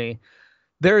stupid to me.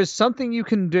 There is something you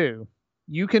can do.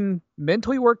 You can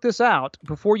mentally work this out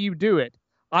before you do it.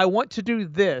 I want to do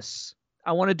this.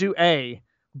 I want to do A,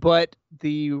 but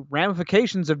the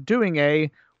ramifications of doing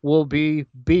A will be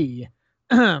B.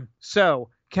 So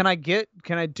can I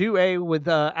do A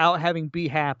without having B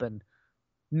happen?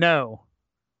 No.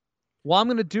 Well, I'm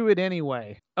going to do it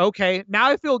anyway. Okay, now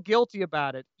I feel guilty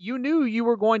about it. You knew you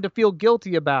were going to feel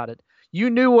guilty about it.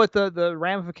 You knew what the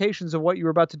ramifications of what you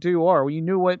were about to do are. You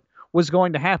knew what was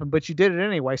going to happen, but you did it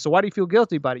anyway. So why do you feel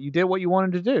guilty about it? You did what you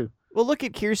wanted to do. Well, look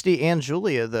at Kirsty and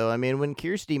Julia, though. I mean, when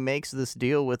Kirsty makes this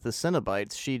deal with the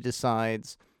Cenobites, she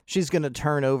decides she's going to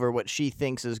turn over what she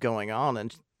thinks is going on.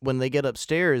 And when they get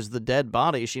upstairs, the dead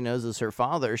body she knows is her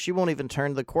father, she won't even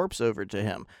turn the corpse over to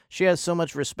him. She has so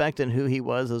much respect in who he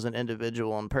was as an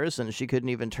individual and person, she couldn't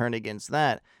even turn against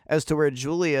that. As to where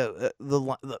Julia,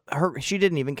 she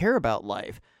didn't even care about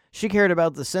life. She cared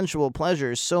about the sensual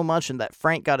pleasures so much, and that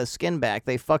Frank got his skin back,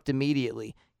 they fucked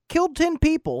immediately. Killed 10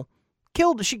 people.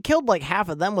 She killed like half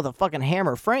of them with a fucking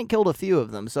hammer. Frank killed a few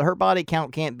of them, so her body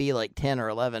count can't be like 10 or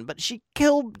 11, but she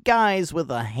killed guys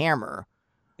with a hammer.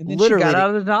 And then Literally, she got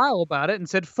out of denial about it and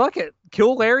said, fuck it,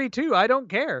 kill Larry too, I don't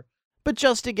care. But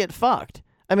just to get fucked.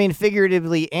 I mean,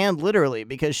 figuratively and literally,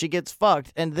 because she gets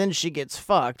fucked, and then she gets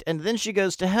fucked, and then she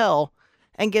goes to hell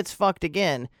and gets fucked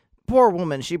again. Poor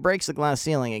woman, she breaks the glass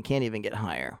ceiling and can't even get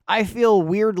higher. I feel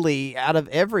weirdly out of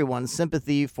everyone's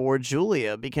sympathy for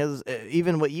Julia, because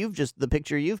even the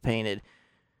picture you've painted,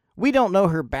 we don't know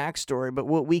her backstory, but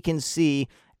what we can see,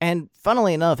 and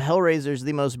funnily enough, Hellraiser is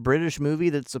the most British movie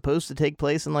that's supposed to take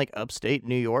place in like upstate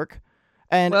New York.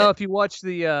 And well, if you watch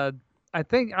the, I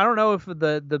don't know if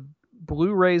the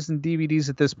Blu-rays and DVDs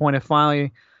at this point have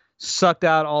finally sucked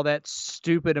out all that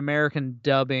stupid American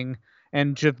dubbing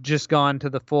and just gone to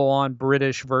the full-on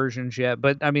British versions yet.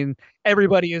 But, I mean,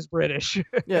 everybody is British.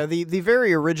 Yeah, the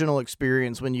very original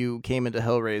experience when you came into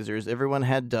Hellraisers, everyone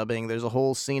had dubbing. There's a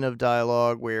whole scene of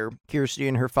dialogue where Kirsty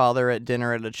and her father at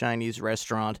dinner at a Chinese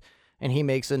restaurant, and he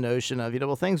makes a notion of,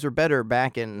 well, things were better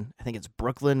back in, I think it's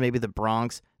Brooklyn, maybe the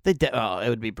Bronx. It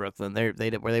would be Brooklyn, where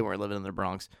they weren't living in the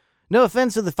Bronx. No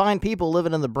offense to the fine people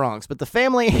living in the Bronx, but the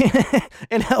family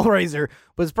in Hellraiser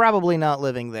was probably not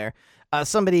living there.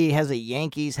 Somebody has a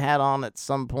Yankees hat on at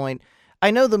some point.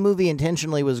 I know the movie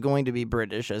intentionally was going to be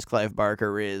British, as Clive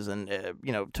Barker is, and,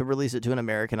 to release it to an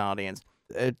American audience.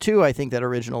 Two, I think that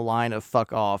original line of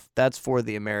fuck off, that's for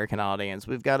the American audience.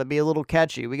 We've got to be a little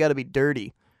catchy. We got to be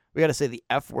dirty. We got to say the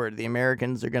F word. The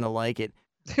Americans are going to like it.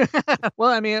 Well,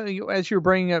 I mean, as you're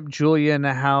bringing up Julia and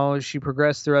how she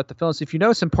progressed throughout the films, if you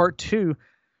notice in part 2,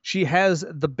 she has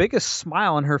the biggest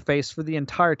smile on her face for the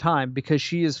entire time because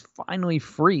she is finally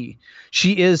free.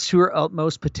 She is to her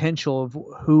utmost potential of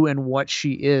who and what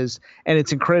she is, and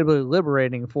it's incredibly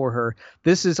liberating for her.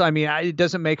 This is, it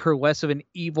doesn't make her less of an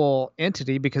evil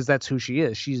entity because that's who she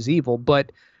is. She's evil,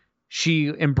 but she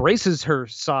embraces her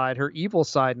side, her evil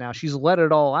side now. She's let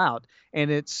it all out, and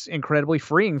it's incredibly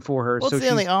freeing for her. Well, so it's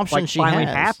the only option she finally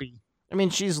has. Happy. I mean,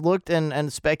 she's looked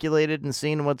and speculated and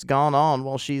seen what's gone on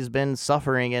while she's been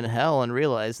suffering in hell and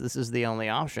realized this is the only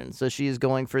option. So she's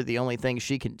going for the only thing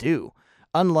she can do.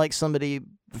 Unlike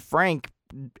Frank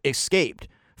escaped.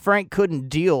 Frank couldn't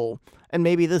deal, and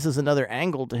maybe this is another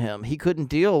angle to him, he couldn't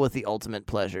deal with the ultimate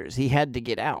pleasures. He had to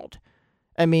get out.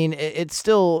 I mean, it's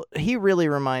still, he really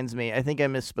reminds me, I think I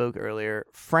misspoke earlier,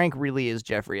 Frank really is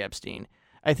Jeffrey Epstein.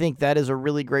 I think that is a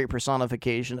really great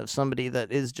personification of somebody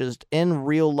that is just in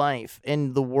real life,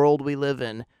 in the world we live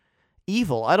in,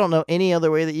 evil. I don't know any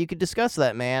other way that you could discuss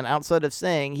that man outside of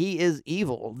saying he is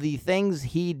evil. The things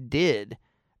he did,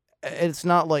 it's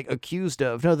not like accused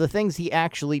of. No, the things he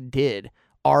actually did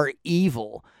are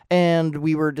evil. And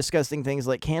we were discussing things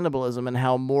like cannibalism and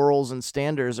how morals and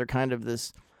standards are kind of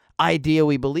this idea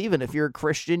we believe in. If you're a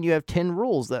Christian, you have 10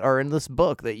 rules that are in this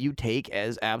book that you take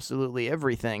as absolutely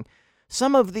everything.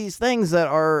 Some of these things that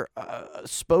are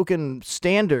spoken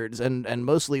standards and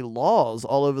mostly laws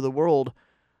all over the world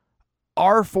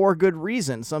are for good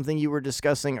reason. Something you were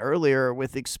discussing earlier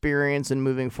with experience and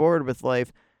moving forward with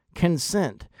life,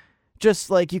 consent. Just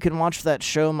like you can watch that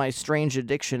show, My Strange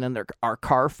Addiction, and there are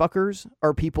car fuckers,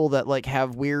 or people that like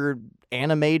have weird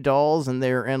anime dolls and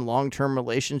they're in long-term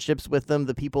relationships with them.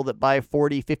 The people that buy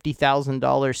 $40,000,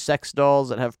 $50,000 sex dolls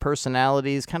that have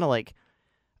personalities, kind of like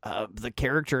the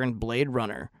character in Blade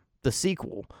Runner, the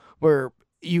sequel, where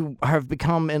you have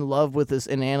become in love with this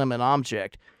inanimate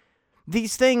object.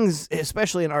 These things,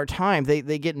 especially in our time,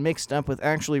 they get mixed up with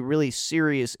actually really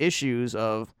serious issues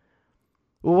of,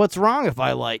 well, what's wrong if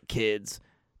I like kids?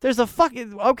 There's the fact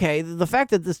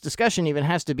that this discussion even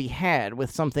has to be had with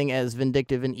something as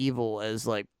vindictive and evil as,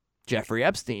 like, Jeffrey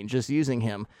Epstein, just using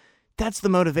him, that's the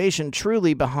motivation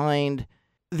truly behind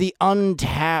the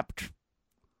untapped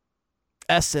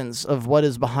essence of what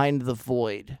is behind the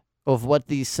void, of what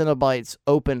these Cenobites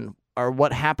open, or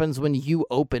what happens when you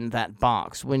open that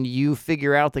box, when you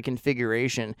figure out the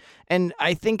configuration. And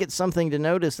I think it's something to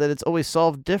notice that it's always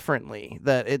solved differently,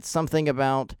 that it's something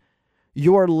about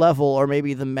your level or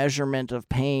maybe the measurement of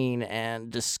pain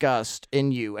and disgust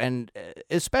in you. And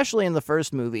especially in the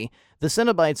first movie, the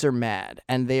Cenobites are mad,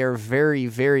 and they are very,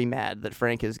 very mad that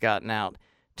Frank has gotten out.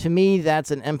 To me,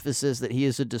 that's an emphasis that he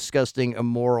is a disgusting,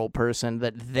 immoral person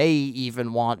that they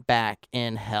even want back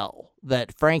in hell.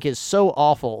 That Frank is so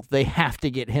awful, they have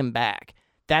to get him back.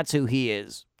 That's who he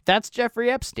is. That's Jeffrey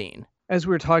Epstein. As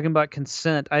we were talking about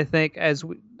consent, I think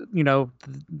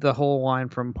the whole line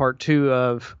from part 2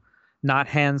 of not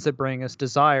hands that bring us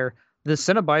desire, the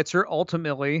Cenobites are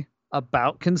ultimately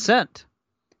about consent.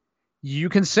 You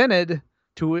consented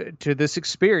to this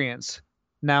experience.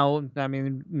 Now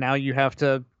you have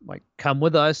to come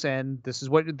with us, and this is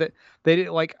what they did.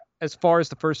 As far as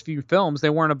the first few films, they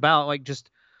weren't about just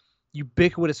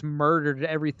ubiquitous murder to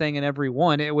everything and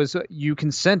everyone. It was you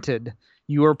consented,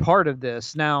 you were part of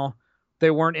this. Now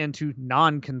they weren't into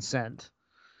non-consent,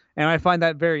 and I find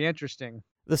that very interesting.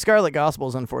 The Scarlet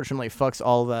Gospels unfortunately fucks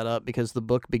all of that up because the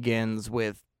book begins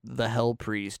with the Hell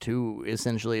Priest, who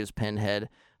essentially is Pinhead,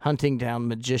 hunting down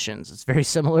magicians. It's very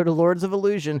similar to Lords of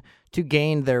Illusion, to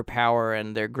gain their power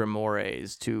and their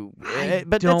grimoires.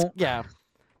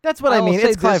 That's what I mean.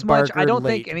 It's Clive Barker. I don't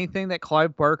think anything that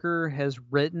Clive Barker has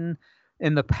written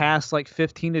in the past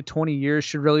 15 to 20 years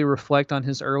should really reflect on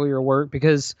his earlier work,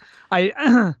 because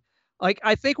I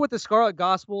think what the Scarlet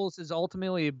Gospels is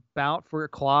ultimately about for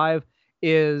Clive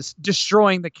is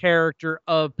destroying the character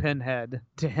of Pinhead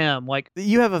to him.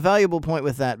 You have a valuable point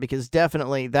with that, because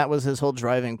definitely that was his whole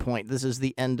driving point. This is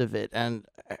the end of it, and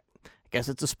I guess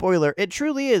it's a spoiler. It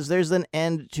truly is. There's an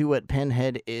end to what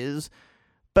Pinhead is,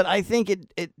 but I think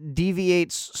it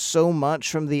deviates so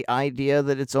much from the idea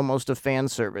that it's almost a fan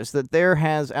service, that there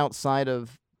has, outside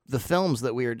of the films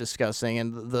that we are discussing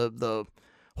and the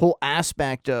whole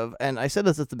aspect of, and I said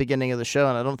this at the beginning of the show,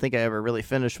 and I don't think I ever really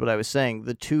finished what I was saying,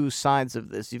 the two sides of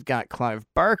this. You've got Clive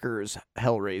Barker's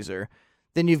Hellraiser,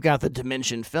 then you've got the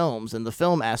Dimension films and the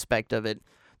film aspect of it.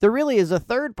 There really is a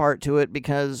third part to it,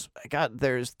 because,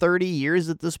 there's 30 years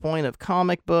at this point of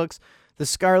comic books. The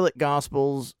Scarlet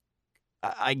Gospels,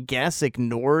 I guess,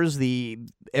 ignores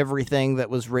everything that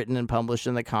was written and published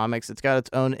in the comics. It's got its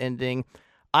own ending.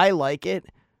 I like it,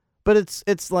 but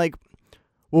it's like,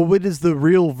 well, what is the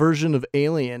real version of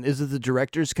Alien? Is it the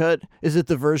director's cut? Is it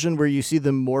the version where you see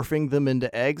them morphing them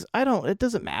into eggs? It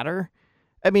doesn't matter.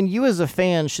 I mean, you as a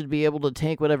fan should be able to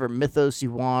take whatever mythos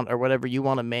you want or whatever you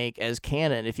want to make as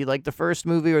canon. If you like the first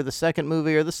movie or the second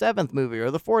movie or the seventh movie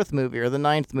or the fourth movie or the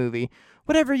ninth movie,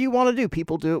 whatever you want to do.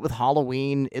 People do it with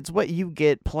Halloween. It's what you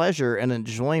get pleasure and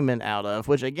enjoyment out of,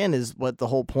 which again is what the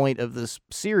whole point of this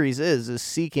series is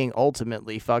seeking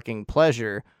ultimately fucking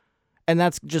pleasure. And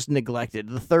that's just neglected.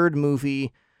 The third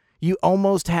movie has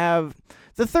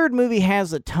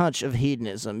a touch of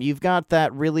hedonism. You've got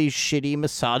that really shitty,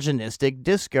 misogynistic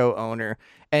disco owner,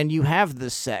 and you have the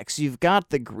sex, you've got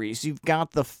the grease, you've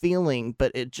got the feeling,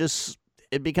 but it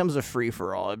becomes a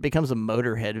free-for-all. It becomes a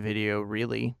Motorhead video,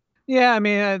 really. Yeah, I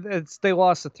mean, they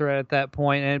lost the thread at that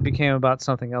point, and it became about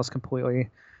something else completely.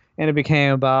 And it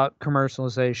became about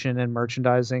commercialization and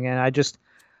merchandising, and I just,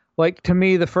 to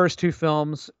me, the first two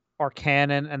films are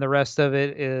canon, and the rest of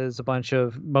it is a bunch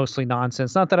of mostly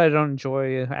nonsense. Not that I don't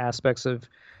enjoy aspects of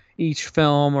each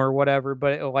film or whatever,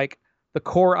 but the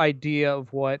core idea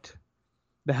of what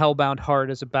the Hellbound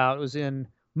Heart is about was in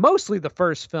mostly the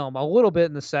first film, a little bit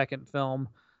in the second film.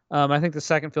 I think the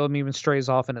second film even strays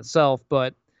off in itself,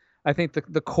 but I think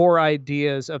the core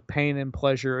ideas of pain and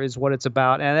pleasure is what it's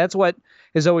about, and that's what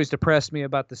has always depressed me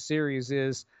about the series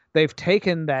is they've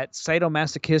taken that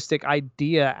sadomasochistic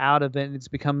idea out of it, and it's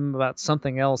become about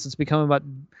something else. It's become about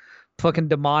fucking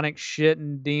demonic shit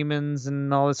and demons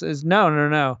and all this.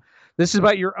 No. This is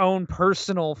about your own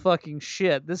personal fucking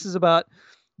shit. This is about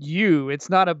you. It's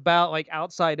not about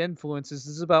outside influences.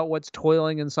 This is about what's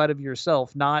toiling inside of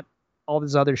yourself, not all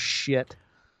this other shit.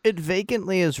 It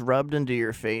vacantly is rubbed into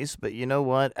your face, but you know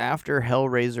what? After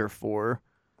Hellraiser 4,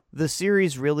 the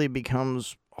series really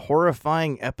becomes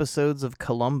horrifying episodes of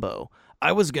Columbo.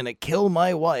 I was gonna kill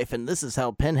my wife, and this is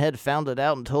how Pinhead found it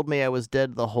out and told me I was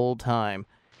dead the whole time.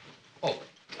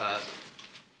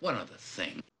 One other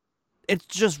thing. It's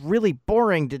just really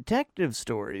boring detective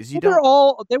stories. They were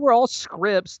all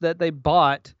scripts that they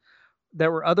bought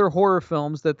that were other horror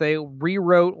films that they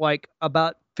rewrote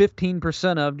about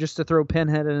 15% of just to throw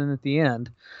Pinhead in at the end.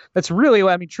 That's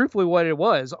really, truthfully what it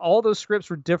was. All those scripts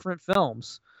were different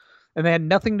films. And they had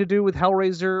nothing to do with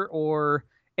Hellraiser or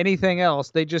anything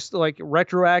else. They just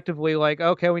retroactively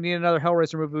okay, we need another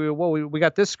Hellraiser movie. Well, we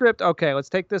got this script. Okay, let's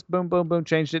take this. Boom, boom, boom.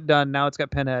 Changed it. Done. Now it's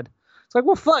got Pinhead. It's like,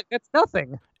 well, fuck, that's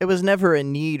nothing. It was never a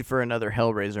need for another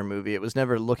Hellraiser movie. It was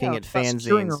never looking at It's about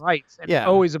securing fanzines. rights. And Yeah.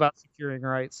 always about securing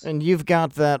rights. And you've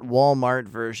got that Walmart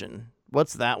version.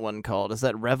 What's that one called? Is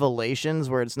that Revelations,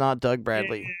 where it's not Doug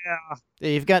Bradley? Yeah.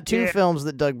 You've got two Yeah. films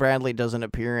that Doug Bradley doesn't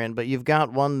appear in, but you've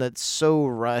got one that's so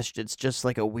rushed, it's just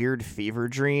like a weird fever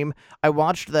dream. I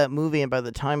watched that movie, and by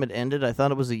the time it ended, I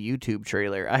thought it was a YouTube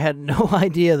trailer. I had no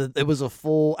idea that it was a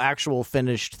full, actual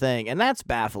finished thing, and that's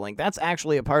baffling. That's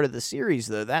actually a part of the series,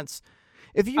 though. That's...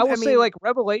 I will say, like,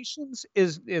 Revelations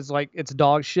is like, it's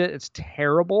dog shit. It's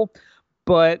terrible.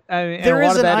 But I mean, there and a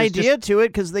lot is of an that idea just, to it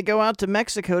because they go out to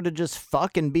Mexico to just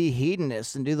fuck and be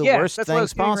hedonists and do the yeah, worst that's what I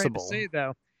was things getting ready to possible. say,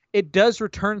 though. It does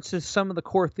return to some of the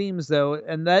core themes, though,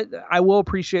 and that I will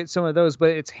appreciate some of those, but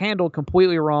it's handled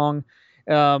completely wrong.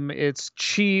 It's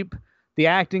cheap. The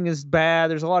acting is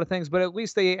bad. There's a lot of things, but at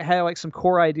least they had like some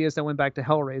core ideas that went back to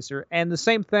Hellraiser. And the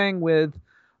same thing with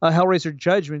Hellraiser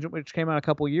Judgment, which came out a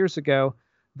couple years ago.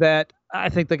 That I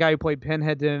think the guy who played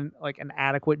Pinhead did like an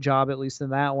adequate job, at least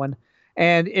in that one.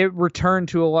 And it returned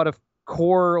to a lot of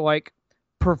core, like,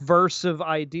 perversive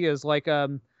ideas, like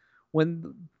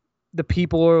when the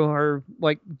people are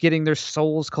like getting their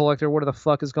souls collected, or what the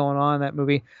fuck is going on in that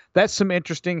movie. That's some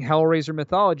interesting Hellraiser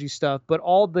mythology stuff. But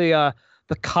all the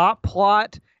cop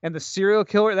plot and the serial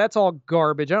killer, that's all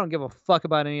garbage. I don't give a fuck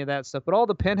about any of that stuff. But all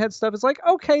the Pinhead stuff is like,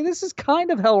 okay, this is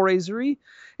kind of Hellraiser-y.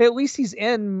 At least he's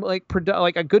in like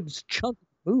a good chunk of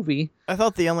the movie. I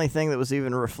thought the only thing that was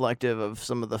even reflective of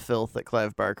some of the filth that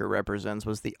Clive Barker represents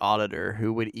was the auditor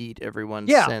who would eat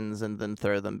everyone's sins and then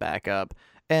throw them back up.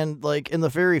 And, like, in the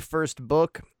very first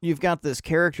book, you've got this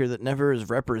character that never is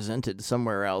represented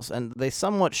somewhere else, and they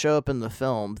somewhat show up in the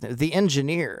film. The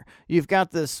engineer. You've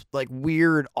got this, like,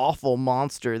 weird, awful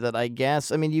monster that I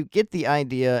guess... I mean, you get the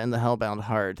idea in the Hellbound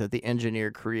Heart that the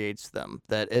engineer creates them,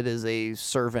 that it is a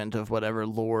servant of whatever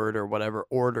lord or whatever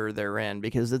order they're in,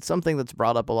 because it's something that's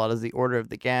brought up a lot as the Order of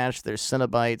the Gash. There's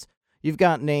Cenobites. You've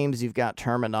got names, you've got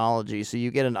terminology, so you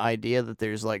get an idea that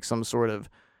there's, like, some sort of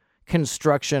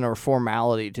construction or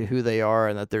formality to who they are,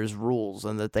 and that there's rules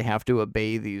and that they have to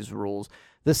obey these rules.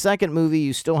 The second movie,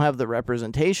 you still have the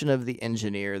representation of the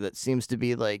engineer that seems to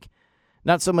be like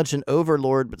not so much an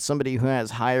overlord, but somebody who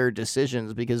has higher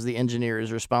decisions, because the engineer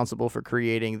is responsible for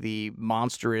creating the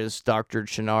monstrous Dr.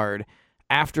 Chenard.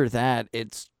 After that,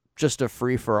 it's just a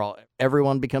free-for-all.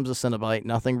 Everyone becomes a Cenobite,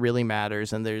 nothing really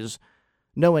matters, and there's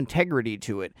no integrity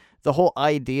to it. The whole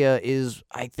idea is,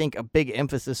 I think, a big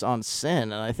emphasis on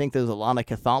sin, and I think there's a lot of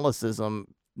Catholicism,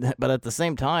 but at the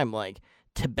same time, like,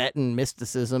 Tibetan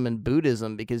mysticism and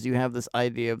Buddhism, because you have this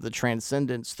idea of the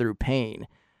transcendence through pain.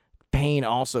 Pain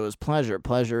also is pleasure.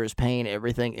 Pleasure is pain.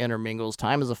 Everything intermingles.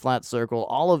 Time is a flat circle.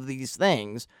 All of these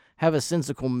things have a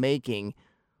sensical making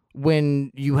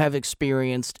when you have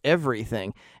experienced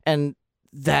everything. And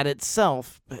that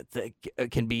itself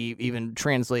can be even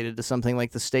translated to something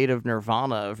like the state of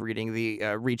nirvana, of reaching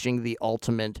the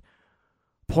ultimate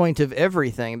point of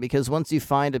everything, because once you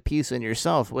find a peace in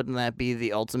yourself, wouldn't that be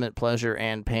the ultimate pleasure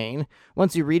and pain?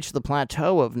 Once you reach the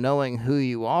plateau of knowing who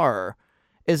you are,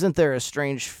 isn't there a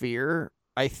strange fear,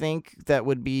 I think, that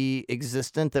would be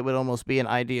existent, that would almost be an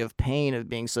idea of pain, of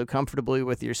being so comfortably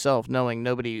with yourself, knowing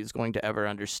nobody is going to ever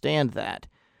understand that?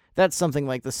 That's something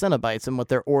like the Cenobites and what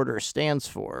their order stands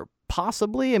for.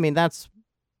 Possibly. I mean, that's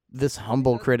this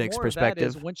humble critic's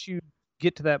perspective. That is, once you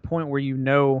get to that point where you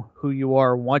know who you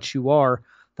are, what you are,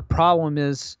 the problem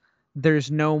is there's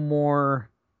no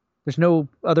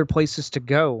other places to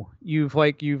go. You've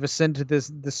ascended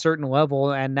this certain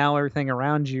level, and now everything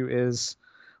around you is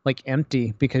like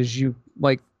empty, because you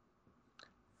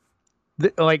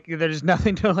there's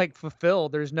nothing to like fulfill.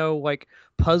 There's no like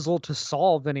puzzle to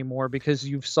solve anymore, because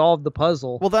you've solved the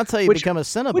puzzle. Well, that's how you become a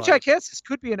Cenobite. Which I guess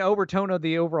could be an overtone of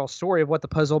the overall story of what the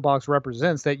puzzle box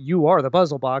represents, that you are the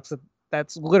puzzle box.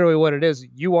 That's literally what it is.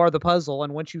 You are the puzzle,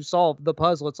 and once you solve the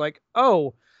puzzle, it's like,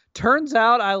 oh, turns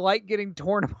out I like getting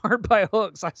torn apart by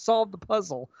hooks. I solved the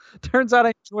puzzle. Turns out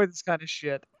I enjoy this kind of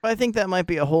shit. I think that might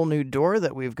be a whole new door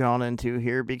that we've gone into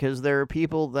here, because there are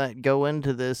people that go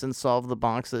into this and solve the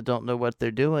box that don't know what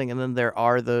they're doing, and then there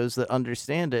are those that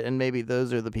understand it, and maybe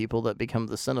those are the people that become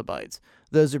the Cenobites.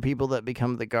 Those are people that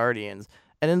become the Guardians.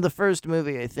 And in the first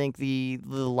movie, I think the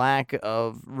lack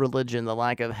of religion, the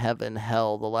lack of heaven,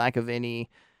 hell, the lack of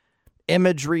any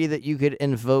imagery that you could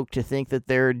invoke to think that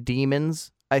there are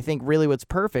demons, I think really what's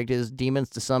perfect is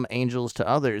demons to some, angels to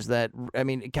others. That, I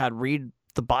mean, God, read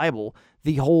the Bible.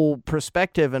 The whole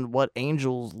perspective and what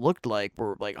angels looked like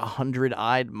were like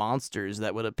 100-eyed monsters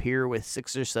that would appear with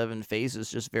 6 or 7 faces,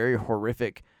 just very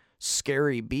horrific,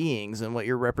 scary beings. And what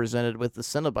you're represented with the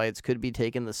Cenobites could be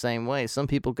taken the same way. Some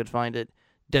people could find it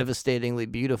devastatingly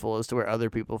beautiful as to where other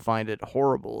people find it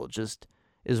horrible. It just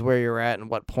is where you're at and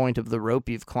what point of the rope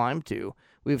you've climbed to.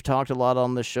 We've talked a lot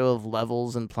on the show of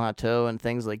levels and plateau and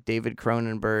things like David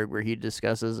Cronenberg, where he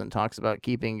discusses and talks about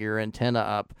keeping your antenna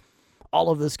up. All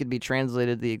of this could be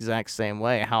translated the exact same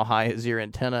way. How high is your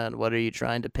antenna and what are you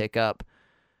trying to pick up?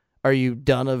 Are you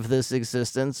done of this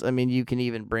existence? I mean, you can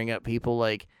even bring up people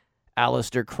like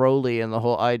Aleister Crowley and the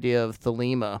whole idea of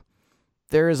Thelema.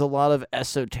 There is a lot of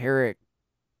esoteric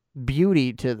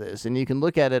beauty to this, and you can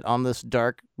look at it on this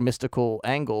dark, mystical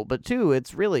angle, but too,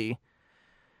 it's really...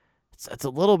 It's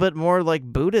a little bit more like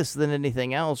Buddhist than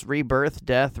anything else. Rebirth,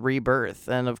 death, rebirth.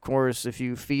 And of course, if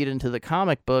you feed into the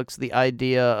comic books, the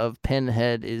idea of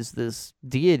Pinhead is this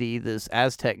deity, this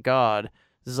Aztec god,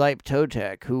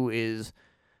 Zyp-Totec, who is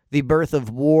the birth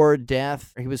of war,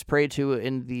 death. He was prayed to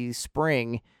in the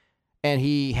spring, and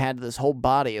he had this whole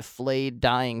body of flayed,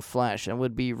 dying flesh and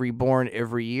would be reborn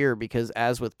every year because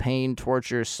as with pain,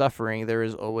 torture, suffering, there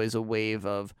is always a wave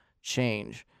of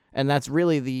change. And that's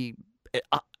really the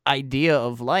idea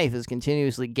of life, is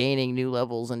continuously gaining new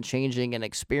levels and changing an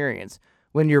experience.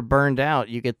 When you're burned out,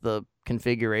 you get the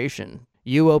configuration.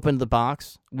 You opened the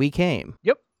box, we came.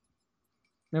 Yep.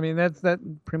 I mean, that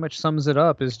pretty much sums it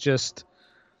up, is just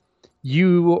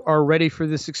you are ready for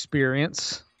this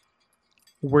experience.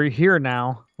 We're here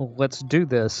now. Let's do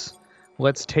this.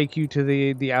 Let's take you to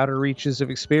the outer reaches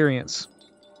of experience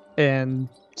and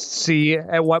see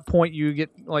at what point you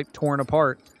get like torn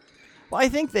apart. Well, I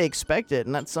think they expect it,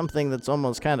 and that's something that's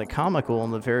almost kind of comical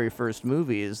in the very first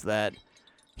movie, is that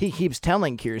he keeps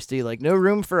telling Kirsty, like, no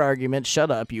room for argument, shut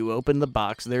up, you open the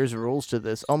box, there's rules to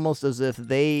this, almost as if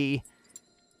they,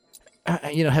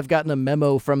 have gotten a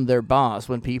memo from their boss.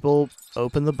 When people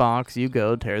open the box, you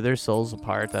go, tear their souls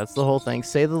apart, that's the whole thing.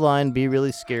 Say the line, be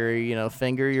really scary,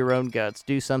 finger your own guts,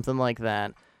 do something like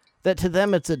that. That to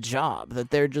them it's a job, that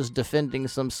they're just defending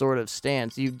some sort of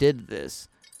stance. You did this.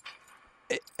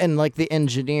 And like the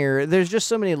engineer, there's just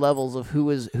so many levels of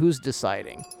who's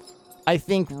deciding. I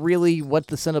think really what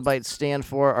the Cenobites stand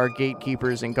for are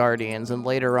gatekeepers and guardians, and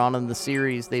later on in the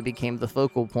series they became the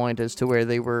focal point as to where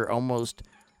they were almost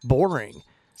boring.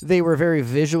 They were very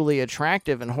visually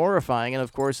attractive and horrifying, and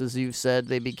of course, as you've said,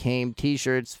 they became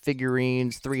t-shirts,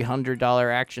 figurines,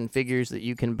 $300 action figures that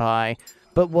you can buy.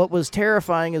 But what was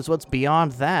terrifying is what's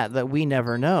beyond that we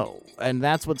never know. And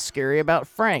that's what's scary about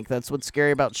Frank. That's what's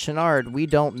scary about Channard. We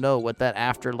don't know what that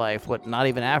afterlife, not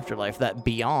even afterlife, that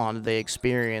beyond they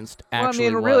experienced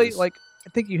actually was. Really, I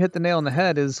think you hit the nail on the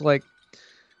head, is like,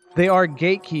 they are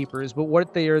gatekeepers, but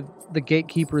what they are the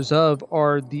gatekeepers of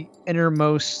are the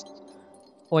innermost,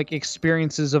 like,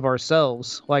 experiences of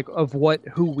ourselves, like, of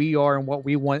who we are and what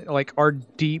we want, like, our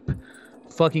deep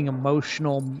fucking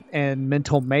emotional and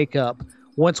mental makeup.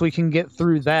 Once we can get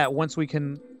through that, once we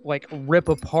can like rip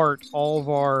apart all of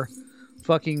our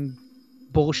fucking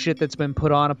bullshit that's been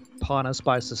put upon us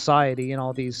by society and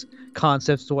all these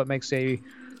concepts to what makes a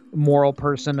moral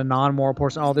person, a non-moral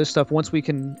person, all this stuff. Once we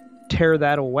can tear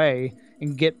that away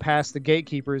and get past the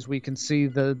gatekeepers, we can see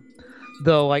the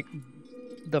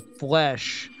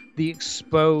flesh, the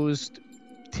exposed,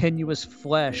 tenuous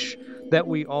flesh that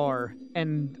we are.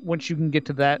 And once you can get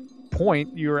to that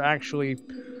point, you're actually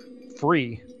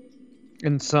free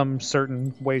in some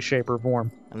certain way, shape, or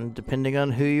form. And depending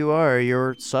on who you are,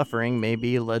 your suffering may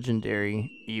be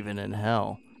legendary, even in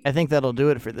hell. I think that'll do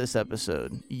it for this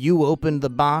episode. You opened the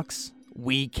box,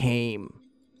 we came.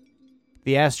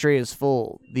 The ashtray is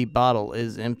full, the bottle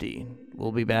is empty.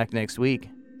 We'll be back next week.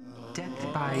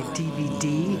 Death by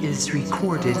DVD is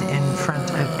recorded in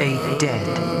front of a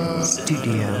dead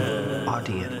studio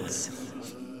audience.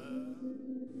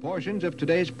 Portions of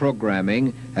today's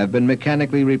programming have been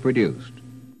mechanically reproduced.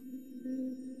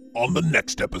 On the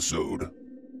next episode,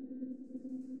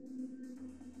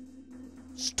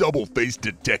 stubble-faced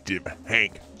detective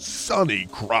Hank Sonny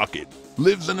Crockett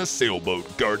lives in a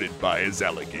sailboat guarded by his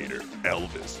alligator,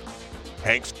 Elvis.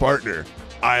 Hank's partner,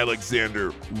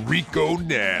 Alexander Rico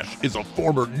Nash, is a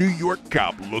former New York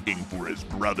cop looking for his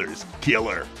brother's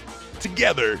killer.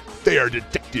 Together, they are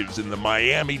detectives in the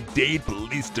Miami-Dade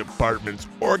Police Department's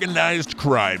Organized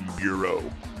Crime Bureau,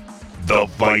 the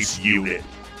Vice Unit.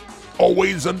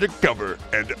 Always undercover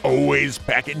and always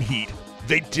packing heat,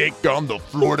 they take on the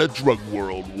Florida drug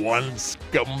world one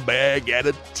scumbag at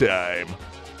a time.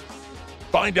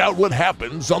 Find out what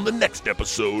happens on the next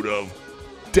episode of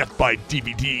Death by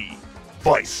DVD,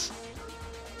 Vice.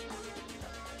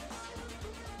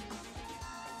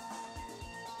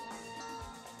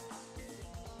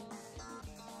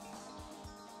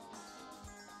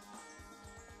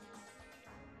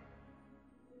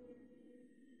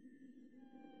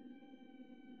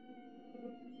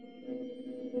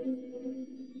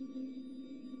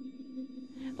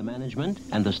 The management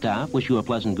and the staff wish you a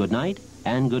pleasant good night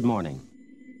and good morning.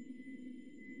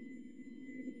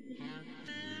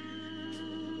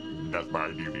 Death by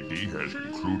DVD has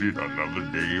concluded another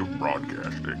day of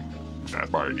broadcasting.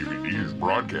 Death by DVD is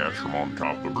broadcast from on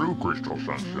top of the Blue Crystal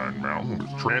Sunshine Mountain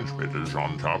with transmitters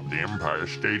on top of the Empire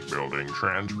State Building,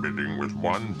 transmitting with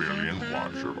 1 billion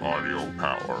watts of audio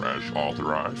power as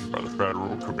authorized by the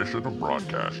Federal Commission of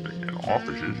Broadcasting and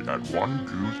offices at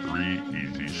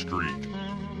 123 Easy Street.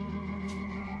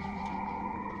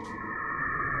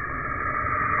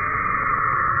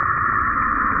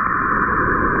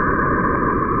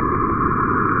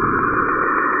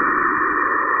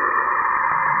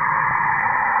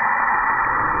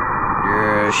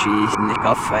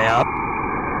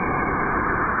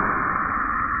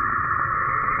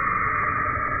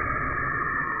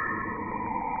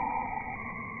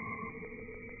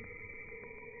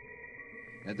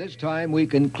 At this time, we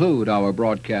conclude our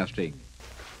broadcasting.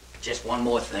 Just one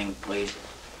more thing, please.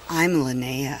 I'm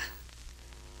Linnea,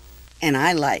 and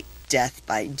I like Death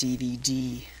by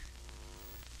DVD.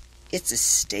 It's a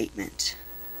statement.